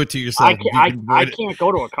 Don't do it to yourself. I can't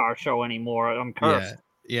go to a car show anymore. I'm cursed.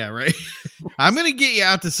 Yeah, right. I'm going to get you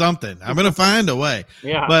out to something. I'm going to find a way.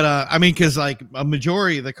 Yeah. But I mean, because like a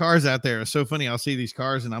majority of the cars out there are so funny. I'll see these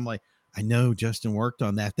cars and I'm like, I know Justin worked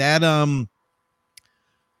on that.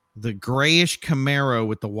 The grayish Camaro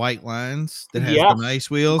with the white lines that has the nice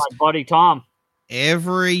wheels. My buddy Tom.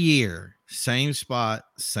 Every year, same spot,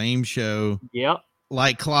 same show. Yep.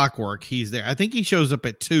 Like clockwork, he's there. I think he shows up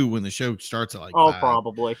at 2 when the show starts at like 5.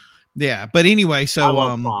 Probably. Yeah, but anyway, so I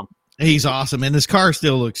love Tom. He's awesome, and his car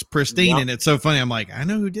still looks pristine, and it's so funny. I'm like, I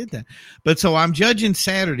know who did that. But so I'm judging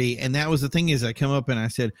Saturday, and that was the thing is I come up and I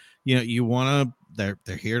said, you want to?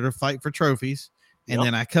 They're here to fight for trophies. And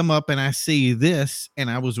then I come up and I see this, and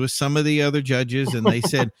I was with some of the other judges, and they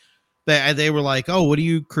said they were like, "Oh, what are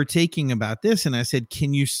you critiquing about this?" And I said,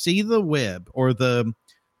 "Can you see the web or the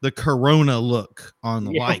Corona look on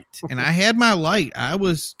the light?" And I had my light. I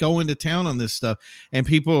was going to town on this stuff, and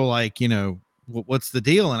people were like, "What's the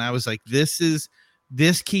deal?" And I was like,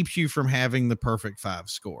 "This keeps you from having the perfect 5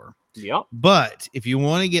 score." Yep. But if you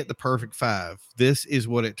want to get the perfect 5, this is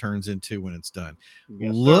what it turns into when it's done.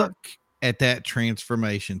 Yes, Look at that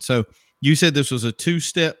transformation. So you said this was a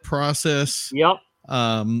 2-step process. Yep.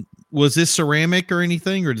 Was this ceramic or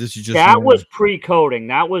anything, or this is just that was pre-coating?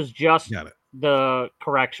 That was just the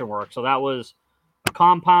correction work. So that was a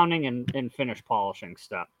compounding and finish polishing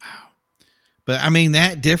step. But I mean,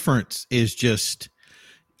 that difference is just.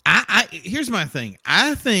 Here's my thing.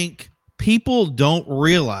 I think people don't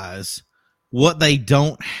realize what they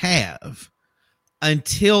don't have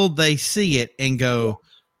until they see it and go.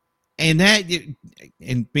 And me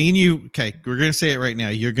and you, okay, we're going to say it right now.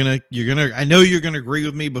 I know you're going to agree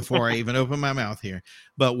with me before I even open my mouth here,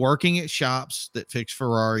 but working at shops that fix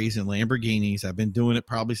Ferraris and Lamborghinis, I've been doing it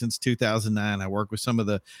probably since 2009. I work with some of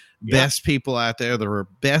the best people out there, the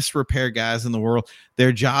best repair guys in the world.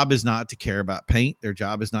 Their job is not to care about paint. Their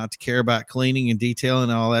job is not to care about cleaning and detailing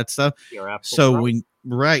and all that stuff. You're absolutely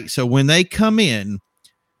right. So when they come in,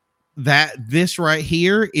 this right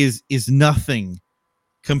here is nothing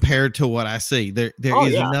compared to what I see. There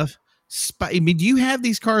is enough. I mean, do you have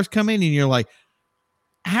these cars come in and you're like,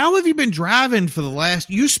 how have you been driving for the last?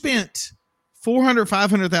 You spent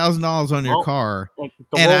 $400,000-$500,000 on your car,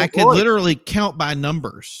 and I could literally count by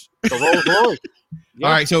numbers. The Rolls-Royce. Yeah.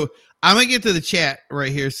 All right, so I'm gonna get to the chat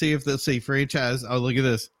right here. See if they'll see franchise. Oh, look at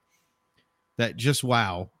this. That just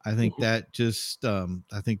wow. I think that just I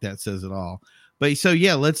think that says it all. But so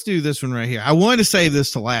yeah, let's do this one right here. I wanted to save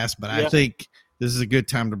this to last, but I think this is a good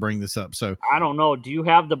time to bring this up. So I don't know. Do you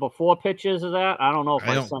have the before pictures of that? I don't know if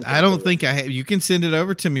I don't think I have. You can send it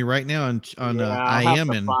over to me right now on I'll have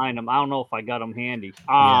to find them. I don't know if I got them handy.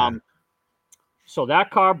 So that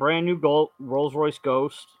car, brand new Rolls-Royce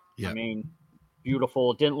Ghost. Yep. I mean,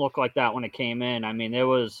 beautiful. It didn't look like that when it came in. I mean, there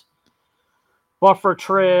was buffer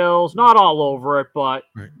trails, not all over it, but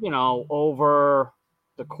over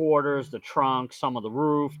the quarters, the trunk, some of the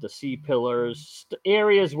roof, the C-pillars,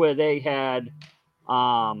 areas where they had,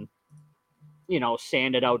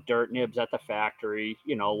 sanded out dirt nibs at the factory,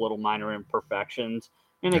 little minor imperfections.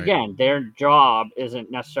 And again, their job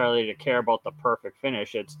isn't necessarily to care about the perfect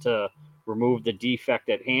finish. It's to remove the defect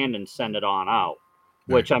at hand and send it on out,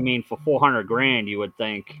 which I mean, for $400,000, you would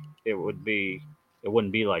think it wouldn't be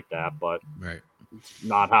like that, but it's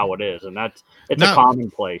not how it is. And it's a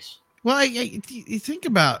commonplace. Well, you think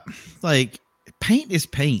about like paint is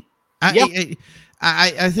paint.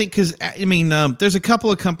 I think because I mean there's a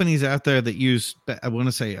couple of companies out there that use I want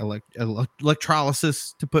to say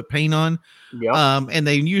electrolysis to put paint on, and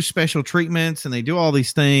they use special treatments and they do all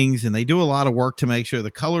these things and they do a lot of work to make sure the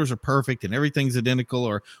colors are perfect and everything's identical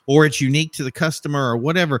or it's unique to the customer or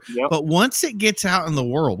whatever. But once it gets out in the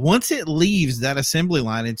world, once it leaves that assembly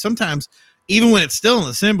line, and sometimes even when it's still an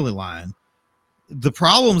assembly line, the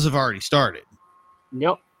problems have already started.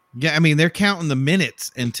 Yeah, I mean, they're counting the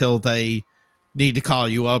minutes until they need to call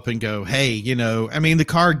you up and go, hey, I mean, the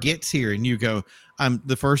car gets here and you go,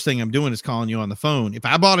 the first thing I'm doing is calling you on the phone. If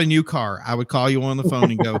I bought a new car, I would call you on the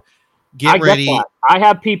phone and go, get ready. Get that. I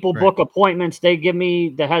have people book appointments. They give me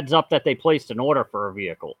the heads up that they placed an order for a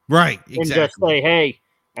vehicle. Right. Exactly. And just say, hey,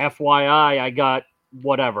 FYI, I got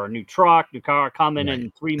whatever, a new truck, new car coming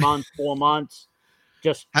in 3 months, 4 months.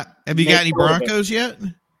 Just have you got any Broncos yet?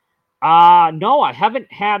 No, I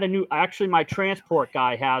haven't had a new. Actually, my transport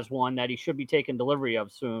guy has one that he should be taking delivery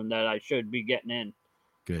of soon that I should be getting in.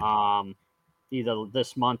 Good. Either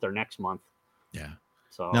this month or next month. Yeah.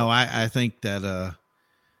 So no, I think that the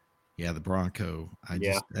Bronco.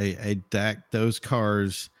 Those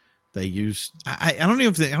cars they use. I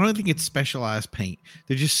don't think it's specialized paint.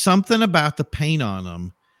 There's just something about the paint on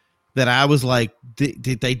them that I was like,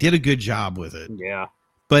 they did a good job with it. Yeah.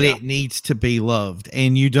 But it needs to be loved.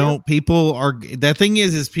 And you don't, people are, the thing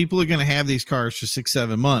is people are going to have these cars for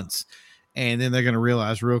 6-7 months. And then they're going to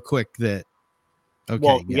realize real quick that,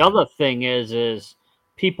 the other thing is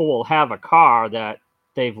people will have a car that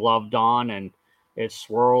they've loved on and it's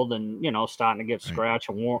swirled and, starting to get scratch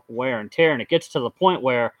and wear and tear. And it gets to the point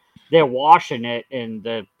where they're washing it and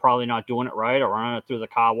they're probably not doing it right or running it through the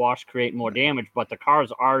car wash, creating more damage. But the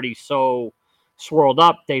car's already so swirled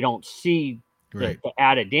up, they don't see the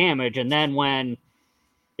added damage. And then when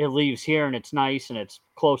it leaves here and it's nice and it's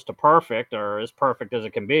close to perfect or as perfect as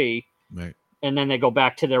it can be, and then they go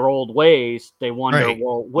back to their old ways, they wonder,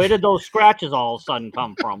 well, where did those scratches all of a sudden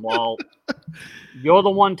come from? Well, you're the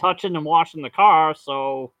one touching and washing the car,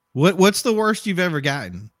 so what's the worst you've ever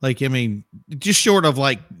gotten? Like, I mean, just short of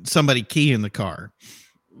like somebody keying the car.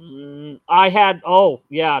 I had,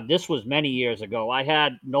 this was many years ago. I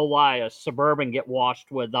had, no lie, a Suburban get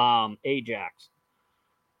washed with Ajax.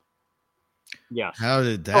 Yes. How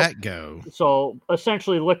did that go? So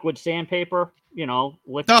essentially liquid sandpaper,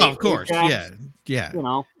 liquid. Oh, of course. Ajax, yeah.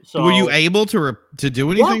 So were you able to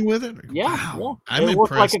do anything with it? Yeah. Wow. Yeah. It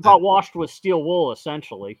looked like it got washed with steel wool,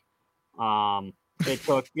 essentially. It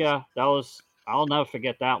took, I'll never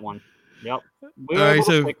forget that one. Yep. We were able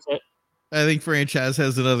to fix it. I think Franchise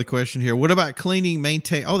has another question here. What about cleaning,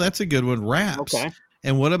 maintain? Oh, that's a good one. Wraps. Okay.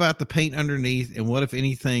 And what about the paint underneath? And what, if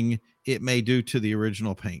anything, it may do to the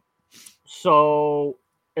original paint? So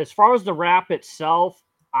as far as the wrap itself,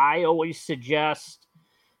 I always suggest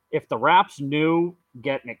if the wrap's new,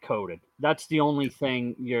 getting it coated. That's the only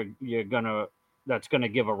thing that's gonna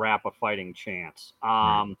give a wrap a fighting chance.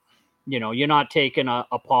 You're not taking a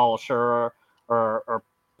polisher or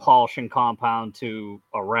polishing compound to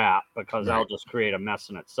a wrap because that'll just create a mess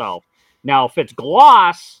in itself. Now, if it's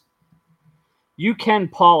gloss, you can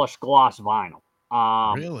polish gloss vinyl.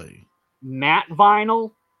 Really? Matte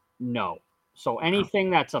vinyl, no. So anything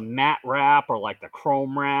that's a matte wrap or like the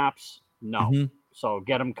chrome wraps, no. Mm-hmm. So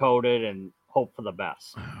get them coated and hope for the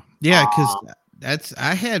best. Yeah, because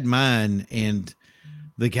I had mine and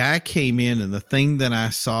the guy came in and the thing that I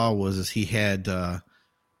saw was he had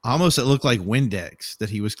almost, it looked like Windex that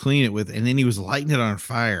he was cleaning it with, and then he was lighting it on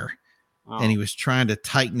fire and he was trying to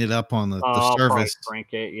tighten it up on the surface.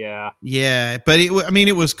 Crank it, yeah. Yeah, but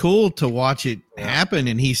it was cool to watch it happen.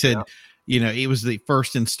 And he said, it was the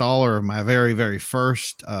first installer of my very, very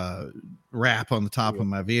first wrap on the top of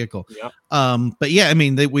my vehicle. Yep. But yeah, I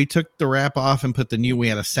mean, we took the wrap off and put the new, we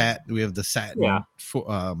have the satin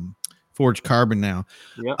forged carbon now.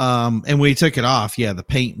 Yep. And we took it off. Yeah. The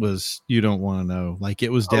paint was, you don't want to know, like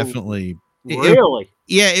it was definitely, really?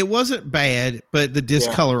 It wasn't bad, but the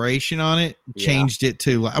discoloration on it changed it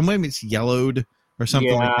to, maybe it's yellowed or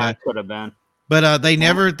something like that. Could have been. But they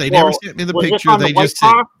never sent me the picture. They just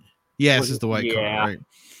said, yes, it's the white car, right?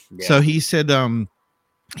 Yeah. So he said,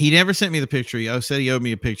 he never sent me the picture. He said he owed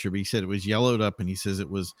me a picture, but he said it was yellowed up, and he says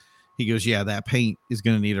he goes, yeah, that paint is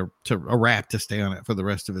going to need a wrap to stay on it for the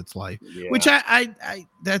rest of its life. Yeah. Which I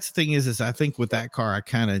that's the thing is I think with that car, I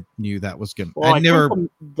kind of knew that was going to, well,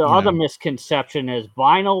 the other misconception is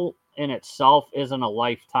vinyl in itself isn't a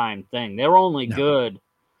lifetime thing. They're only good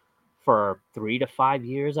for 3 to 5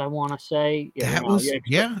 years, I want to say.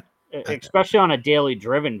 Especially on a daily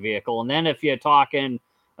driven vehicle. And then if you're talking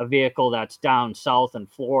a vehicle that's down south in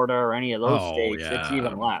Florida or any of those states, it's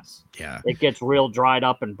even less. Yeah. It gets real dried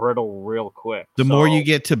up and brittle real quick. The more you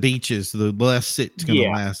get to beaches, the less it's going to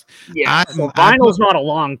last. Yeah. So vinyl's not a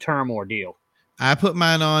long-term ordeal. I put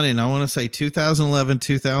mine on in, I want to say 2011,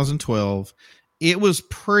 2012. It was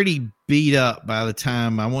pretty beat up by the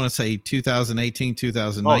time, I want to say 2018,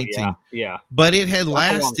 2019. Yeah. But it had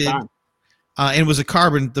lasted. And it was the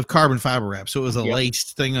carbon fiber wrap. So it was a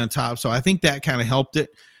laced thing on top. So I think that kind of helped it.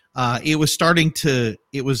 The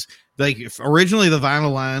like originally the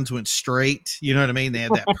vinyl lines went straight. You know what I mean? They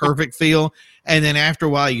had that perfect feel. And then after a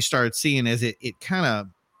while, you started seeing as it kind of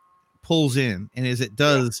pulls in, and as it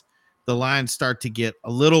does, the lines start to get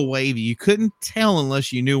a little wavy. You couldn't tell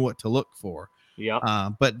unless you knew what to look for.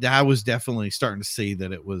 But I was definitely starting to see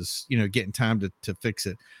that it was, getting time to fix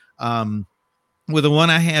it. With the one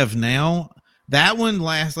I have now, that one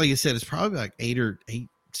lasts, like I said, it's probably like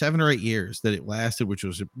 7 or 8 years that it lasted, which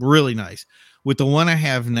was really nice. With the one I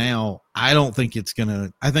have now, I don't think it's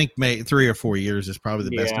gonna. I think 3 or 4 years is probably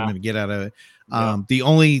the best I'm going to get out of it. The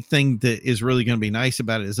only thing that is really going to be nice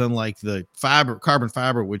about it is, unlike the carbon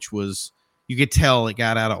fiber, which was, you could tell it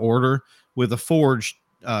got out of order, with a forged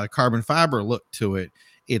carbon fiber look to it.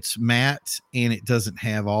 It's matte and it doesn't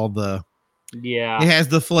have all the. It has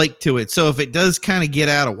the flake to it. So if it does kind of get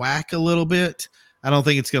out of whack a little bit, I don't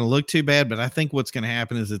think it's going to look too bad, but I think what's going to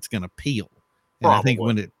happen is it's going to peel. And I think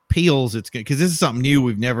when it peels, it's good, because this is something new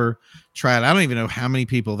we've never tried. I don't even know how many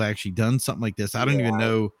people have actually done something like this. I don't even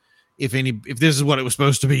know if this is what it was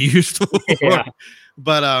supposed to be used for.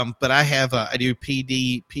 But I do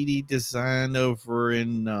PD design over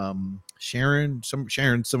in Sharon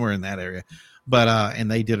somewhere in that area. But and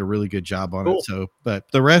they did a really good job on it. So, but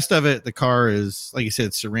the rest of it, the car is, like you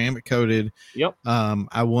said, ceramic coated.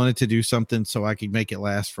 I wanted to do something so I could make it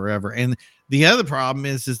last forever. And the other problem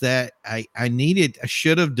is that I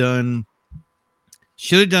should have done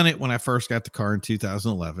it when I first got the car in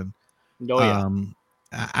 2011.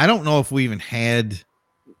 I don't know if we even had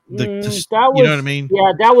you know what I mean?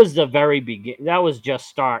 Yeah, that was the very beginning. That was just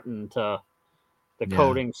starting to, the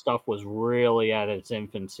coating stuff was really at its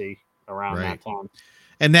infancy around that time.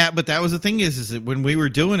 But that was the thing is that when we were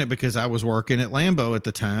doing it, because I was working at Lambo at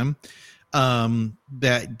the time,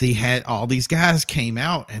 that they had all these guys came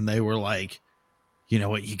out and they were like, you know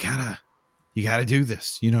what, you gotta do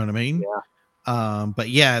this. You know what I mean? But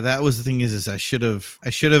yeah, that was the thing is I should have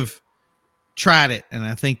tried it. And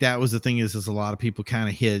I think that was the thing is a lot of people kind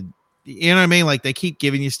of hid, you know what I mean? Like they keep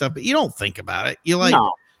giving you stuff, but you don't think about it. You're like,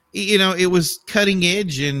 it was cutting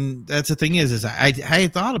edge, and that's the thing is I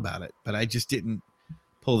had thought about it, but I just didn't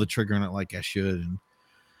pull the trigger on it like I should. And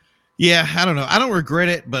I don't know. I don't regret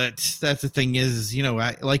it, but that's the thing is,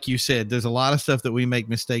 like you said, there's a lot of stuff that we make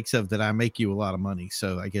mistakes of that I make you a lot of money.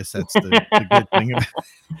 So I guess that's the good thing about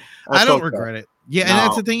it. I don't regret it. Yeah. And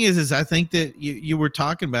that's the thing is I think that you were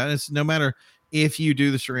talking about it. It's no matter if you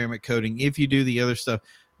do the ceramic coating, if you do the other stuff,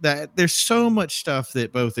 that there's so much stuff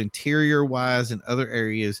that both interior wise and other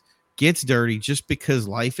areas gets dirty just because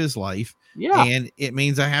life is life. And it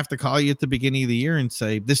means I have to call you at the beginning of the year and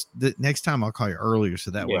say the next time I'll call you earlier. So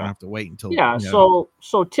that way I don't have to wait until,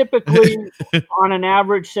 So typically on an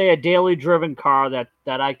average, say a daily driven car that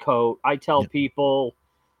I coat, I tell people,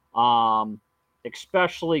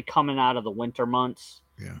 especially coming out of the winter months,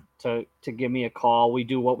 to give me a call. We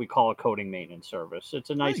do what we call a coating maintenance service. It's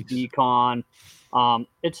a nice decon.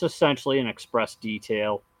 It's essentially an express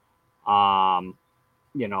detail. Nothing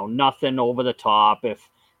over the top.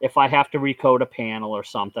 If I have to recoat a panel or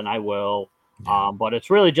something, I will. But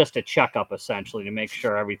it's really just a checkup essentially to make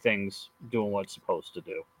sure everything's doing what it's supposed to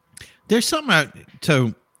do. There's something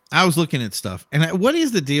so I was looking at stuff, and what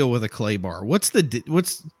is the deal with a clay bar? What's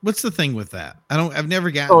the thing with that? I've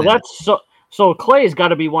never gotten. So clay's got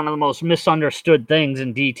to be one of the most misunderstood things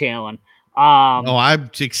in detailing. I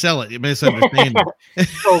excel at misunderstanding.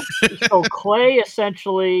 so clay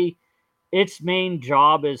essentially, its main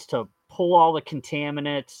job is to pull all the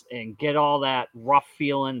contaminants and get all that rough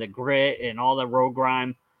feeling, the grit and all the road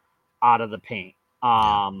grime out of the paint.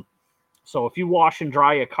 So if you wash and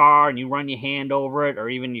dry your car and you run your hand over it, or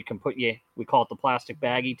even you can we call it the plastic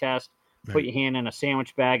baggie test, put your hand in a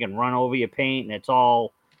sandwich bag and run over your paint, and it's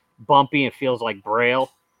all bumpy. It feels like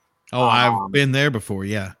braille. I've been there before.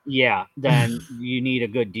 Yeah. Then you need a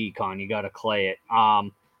good decon. You got to clay it.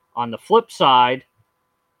 On the flip side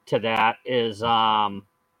to that is,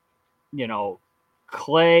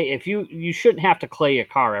 clay. If you shouldn't have to clay your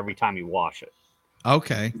car every time you wash it.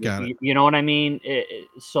 Okay. Got it. You know what I mean?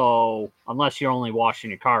 So unless you're only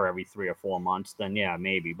washing your car every 3 or 4 months, then yeah,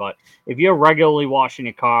 maybe. But if you're regularly washing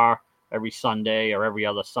your car every Sunday or every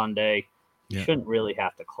other Sunday, you shouldn't really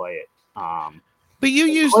have to clay it. But you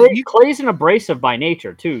use clay's an abrasive by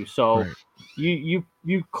nature too. So you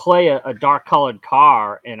clay a dark colored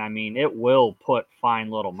car, and I mean it will put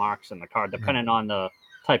fine little marks in the car depending on the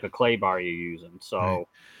type of clay bar you're using. So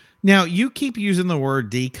now you keep using the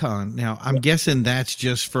word decon. Now I'm guessing that's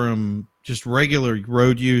just from just regular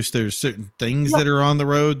road use. There's certain things that are on the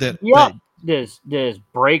road that there's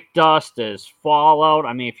brake dust, there's fallout.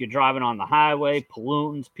 I mean, if you're driving on the highway,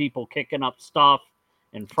 pollutants, people kicking up stuff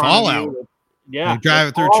in front of you. Yeah, drive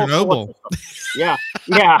it through Chernobyl. Yeah,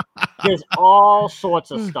 yeah. There's all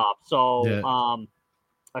sorts of stuff. So, Yeah.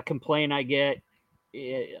 a complaint I get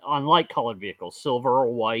on light colored vehicles, silver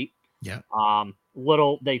or white. Yeah.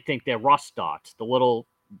 They think they're rust dots, the little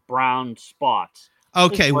brown spots.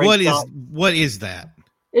 Okay, what is that?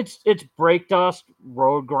 It's brake dust,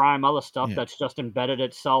 road grime, other stuff Yeah. that's just embedded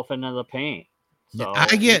itself into the paint. So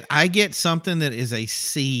I get something that is a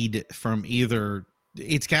seed from either.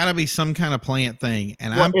 It's got to be some kind of plant thing,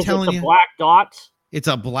 and I'm telling you, black dots. It's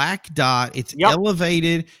a black dot. It's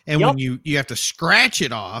elevated, and when you have to scratch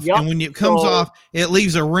it off, and when it comes off, it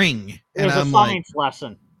leaves a ring. And there's I'm a science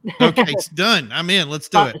lesson. Okay, it's done. I'm in. Let's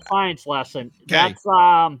do it. Science lesson. Okay. That's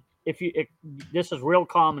this is real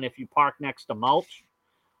common if you park next to mulch.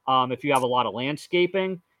 If you have a lot of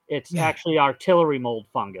landscaping, it's actually artillery mold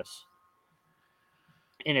fungus.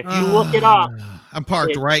 And if you look it up, I'm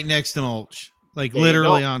parked right next to mulch, like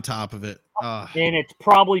literally on top of it. And it's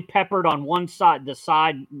probably peppered on one side, the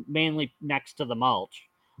side mainly next to the mulch.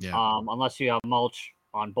 Yeah. Unless you have mulch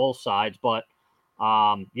on both sides. But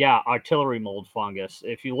artillery mold fungus.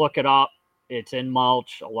 If you look it up, it's in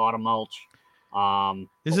mulch, a lot of mulch.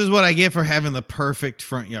 This is what I get for having the perfect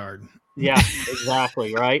front yard. Yeah,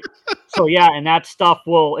 exactly. Right. So and that stuff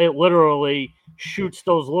it literally shoots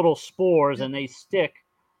those little spores and they stick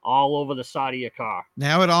all over the side of your car.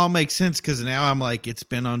 Now it all makes sense because now I'm like, it's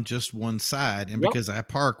been on just one side. And because I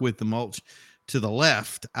park with the mulch to the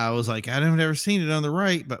left, I was like, I've never seen it on the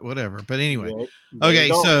right, but whatever. But anyway, okay,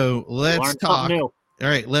 so let's talk. All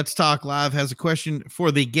right, Let's Talk Live has a question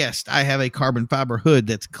for the guest. I have a carbon fiber hood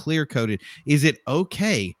that's clear coated. Is it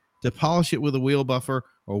okay to polish it with a wheel buffer,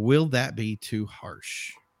 or will that be too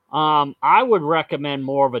harsh? I would recommend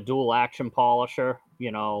more of a dual action polisher. If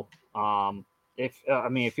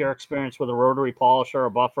you're experienced with a rotary polisher or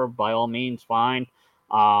buffer, by all means, fine.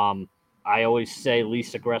 I always say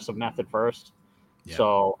least aggressive method first. Yeah.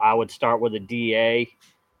 So I would start with a DA.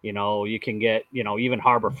 You can get, even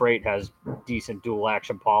Harbor Freight has decent dual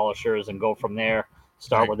action polishers and go from there.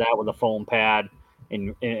 Start with that with a foam pad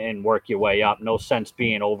and work your way up. No sense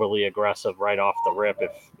being overly aggressive right off the rip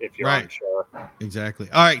if you're unsure. Exactly.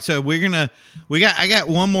 All right, so I got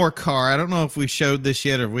one more car. I don't know if we showed this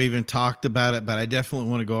yet or if we even talked about it, but I definitely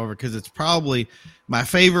want to go over because it's probably my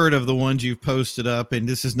favorite of the ones you've posted up, and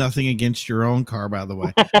this is nothing against your own car, by the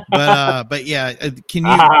way. But yeah, can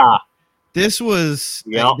you this was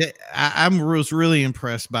I was really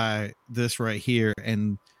impressed by this right here,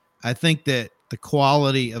 and I think that the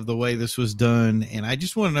quality of the way this was done. And I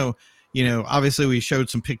just want to know, obviously we showed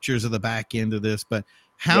some pictures of the back end of this, but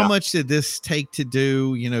how much did this take to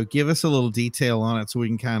do? Give us a little detail on it so we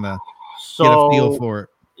can kind of get a feel for it.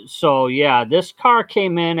 So this car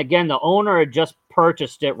came in, again, the owner had just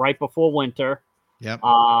purchased it right before winter. Yep.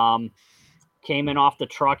 Came in off the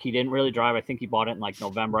truck. He didn't really drive. I think he bought it in like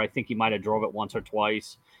November. I think he might've drove it once or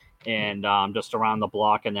twice and just around the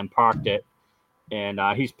block and then parked it. And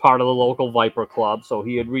he's part of the local Viper Club. So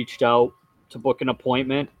he had reached out to book an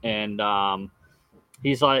appointment. And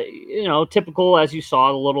he's like, typical, as you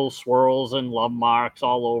saw, the little swirls and love marks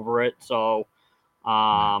all over it. So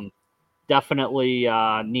definitely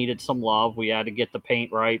needed some love. We had to get the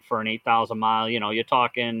paint right for an 8,000 mile. You're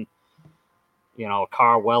talking, a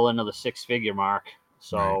car well into the 6-figure mark.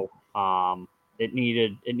 So it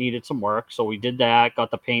needed some work. So we did that,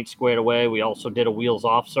 got the paint squared away. We also did a wheels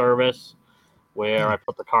off service, where I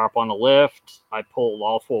put the car up on the lift. I pulled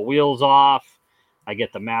all 4 wheels off. I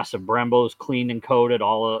get the massive Brembos cleaned and coated.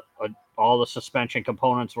 All the suspension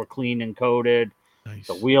components were cleaned and coated. Nice.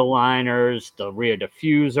 The wheel liners, the rear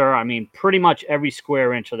diffuser. I mean, pretty much every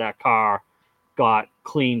square inch of that car got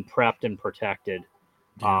clean, prepped, and protected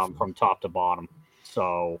from top to bottom.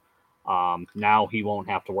 So now he won't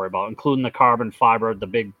have to worry about it, including the carbon fiber, the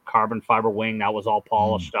big carbon fiber wing that was all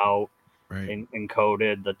polished out. Right. And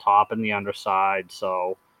coated the top and the underside.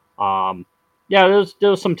 So, there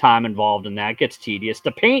was some time involved in that. It gets tedious.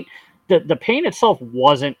 The paint itself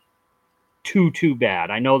wasn't too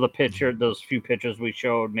bad. I know those few pictures we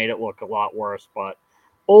showed made it look a lot worse, but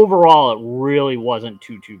overall, it really wasn't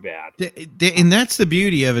too bad. And that's the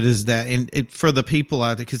beauty of it, is that, and for the people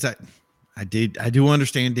out there, because I do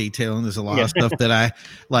understand detailing. There's a lot of stuff that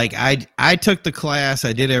I took the class.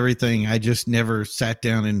 I did everything. I just never sat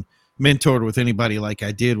down and mentored with anybody like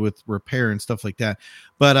I did with repair and stuff like that.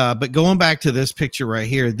 But going back to this picture right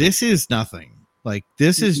here, this is nothing. Like,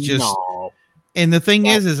 this is just, and the thing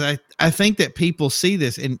is I think that people see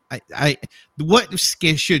this, and what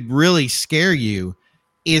should really scare you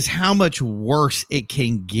is how much worse it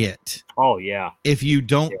can get. Oh yeah. If you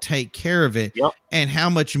don't take care of it, and how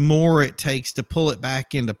much more it takes to pull it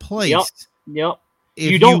back into place Yep.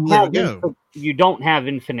 if You don't let have it go. you don't have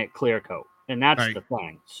infinite clear coat, and that's Right. the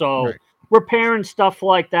thing. So Right. repairing stuff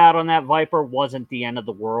like that on that Viper wasn't the end of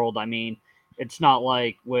the world. I mean, it's not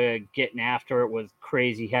like we're getting after it with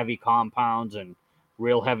crazy heavy compounds and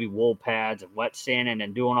real heavy wool pads and wet sanding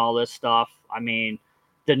and doing all this stuff. I mean,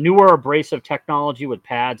 the newer abrasive technology with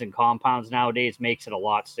pads and compounds nowadays makes it a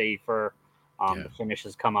lot safer. Yeah. The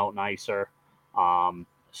finishes come out nicer.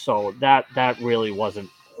 So that really wasn't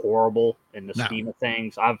horrible in the No. scheme of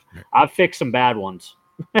things. I've fixed some bad ones.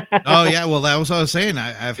 Oh yeah, well that was what I was saying.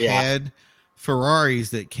 I've Yeah. had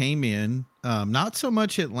Ferraris that came in, not so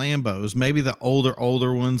much at Lambos, maybe the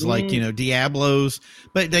older ones like Diablos,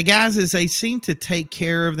 but the guys is they seem to take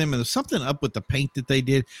care of them, and there's something up with the paint that they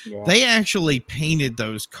did. Yeah. They actually painted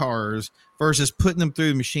those cars versus putting them through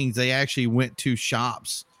the machines. They actually went to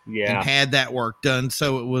shops Yeah. and had that work done.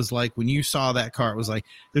 So it was like when you saw that car, it was like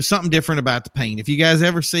there's something different about the paint. If you guys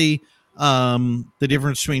ever see the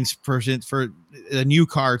difference between for a new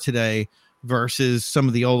car today versus some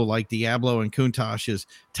of the older like Diablo and Countach's,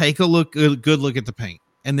 take a good look at the paint,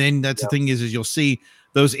 and then that's the thing is you'll see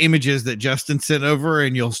those images that Justin sent over,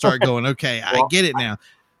 and you'll start going, okay, I get it now.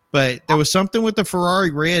 But there was something with the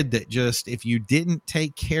Ferrari red that just, if you didn't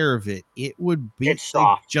take care of it, it would beat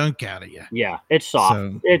the junk out of you. Yeah, it's soft.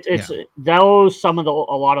 So, it's those a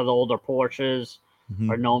lot of the older Porsches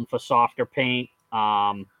are known for softer paint.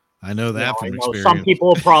 I know that from experience. Some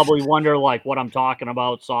people probably wonder like what I'm talking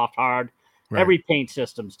about, soft, hard. Right. Every paint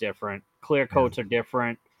system's different. Clear coats are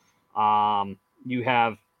different. You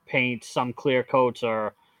have paints, some clear coats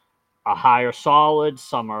are a higher solid,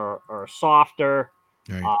 some are softer.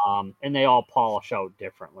 Right. And they all polish out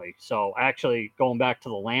differently. So actually going back to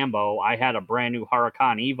the Lambo, I had a brand new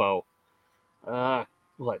Huracan Evo,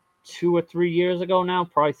 2 or 3 years ago now,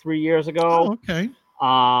 probably 3 years ago. Oh, okay.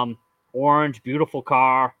 Orange, beautiful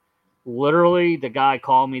car. Literally, the guy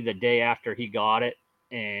called me the day after he got it,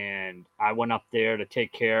 and I went up there to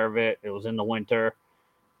take care of it. It was in the winter,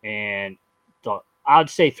 and I'd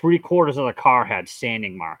say 3/4 of the car had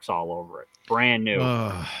sanding marks all over it. Brand new.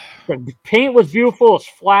 The paint was beautiful. It's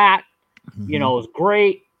flat. It was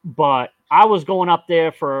great, but I was going up there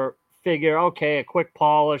a quick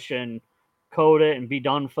polish and coat it and be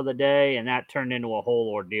done for the day, and that turned into a whole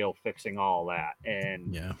ordeal fixing all that.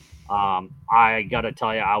 And I gotta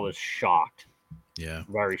tell you, I was shocked. Yeah,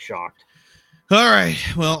 very shocked. All right,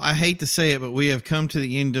 well, I hate to say it, but we have come to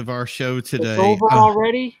the end of our show today. It's over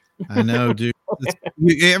already. I know, dude.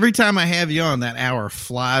 Every time I have you on, that hour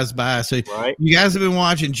flies by. So you guys have been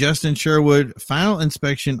watching Justin Sherwood, Final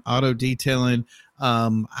Inspection Auto Detailing.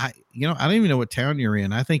 I don't even know what town you're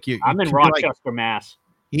in. I think I'm in Rochester, Mass.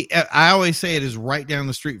 I always say it is right down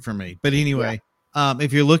the street from me. But anyway,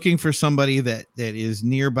 if you're looking for somebody that is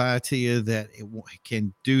nearby to you, that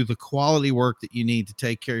can do the quality work that you need to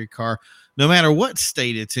take care of your car, no matter what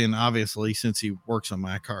state it's in, obviously, since he works on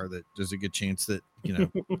my car, that there's a good chance that,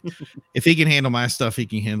 if he can handle my stuff, he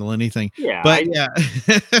can handle anything. Yeah. But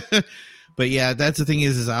but yeah, that's the thing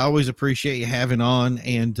is I always appreciate you having on,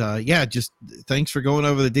 and just thanks for going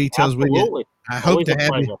over the details with you. I hope to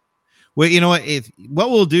have you. Well, you know what?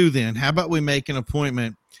 What we'll do then, how about we make an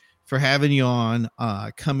appointment for having you on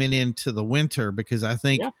coming into the winter, because I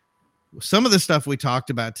think some of the stuff we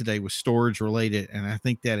talked about today was storage related, and I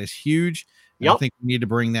think that is huge. I think we need to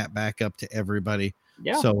bring that back up to everybody.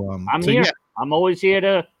 Yeah. So I'm here. Yeah. I'm always here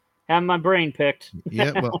to have my brain picked.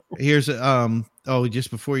 Yeah. Well, here's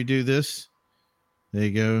just before you do this, there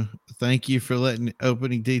you go. Thank you for letting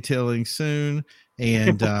opening detailing soon.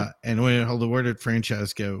 And where did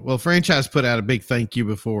franchise go? Well, franchise put out a big thank you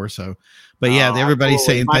before. So, but everybody's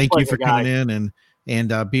saying thank you for coming in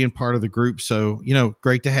and being part of the group. So,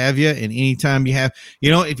 great to have you. And anytime you have,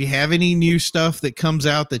 if you have any new stuff that comes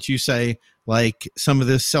out that you say, like some of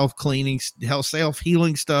this self-cleaning,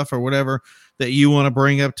 self-healing stuff or whatever that you want to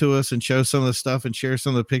bring up to us and show some of the stuff and share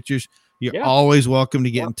some of the pictures, you're always welcome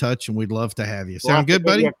to get in touch, and we'd love to have you. Sound good,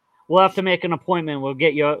 buddy? We'll have to make an appointment. We'll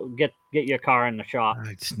get your car in the shop.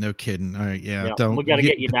 No kidding. All right, we got to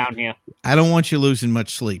get you down here. I don't want you losing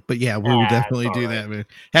much sleep, but we will definitely do that, man.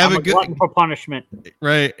 Have a good glutton for punishment.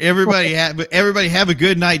 Right, everybody have a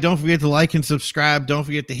good night. Don't forget to like and subscribe. Don't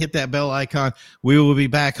forget to hit that bell icon. We will be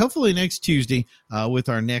back hopefully next Tuesday with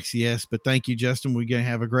our next guest. But thank you, Justin. We're gonna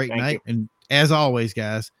have a great night, and as always,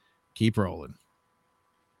 guys, keep rolling.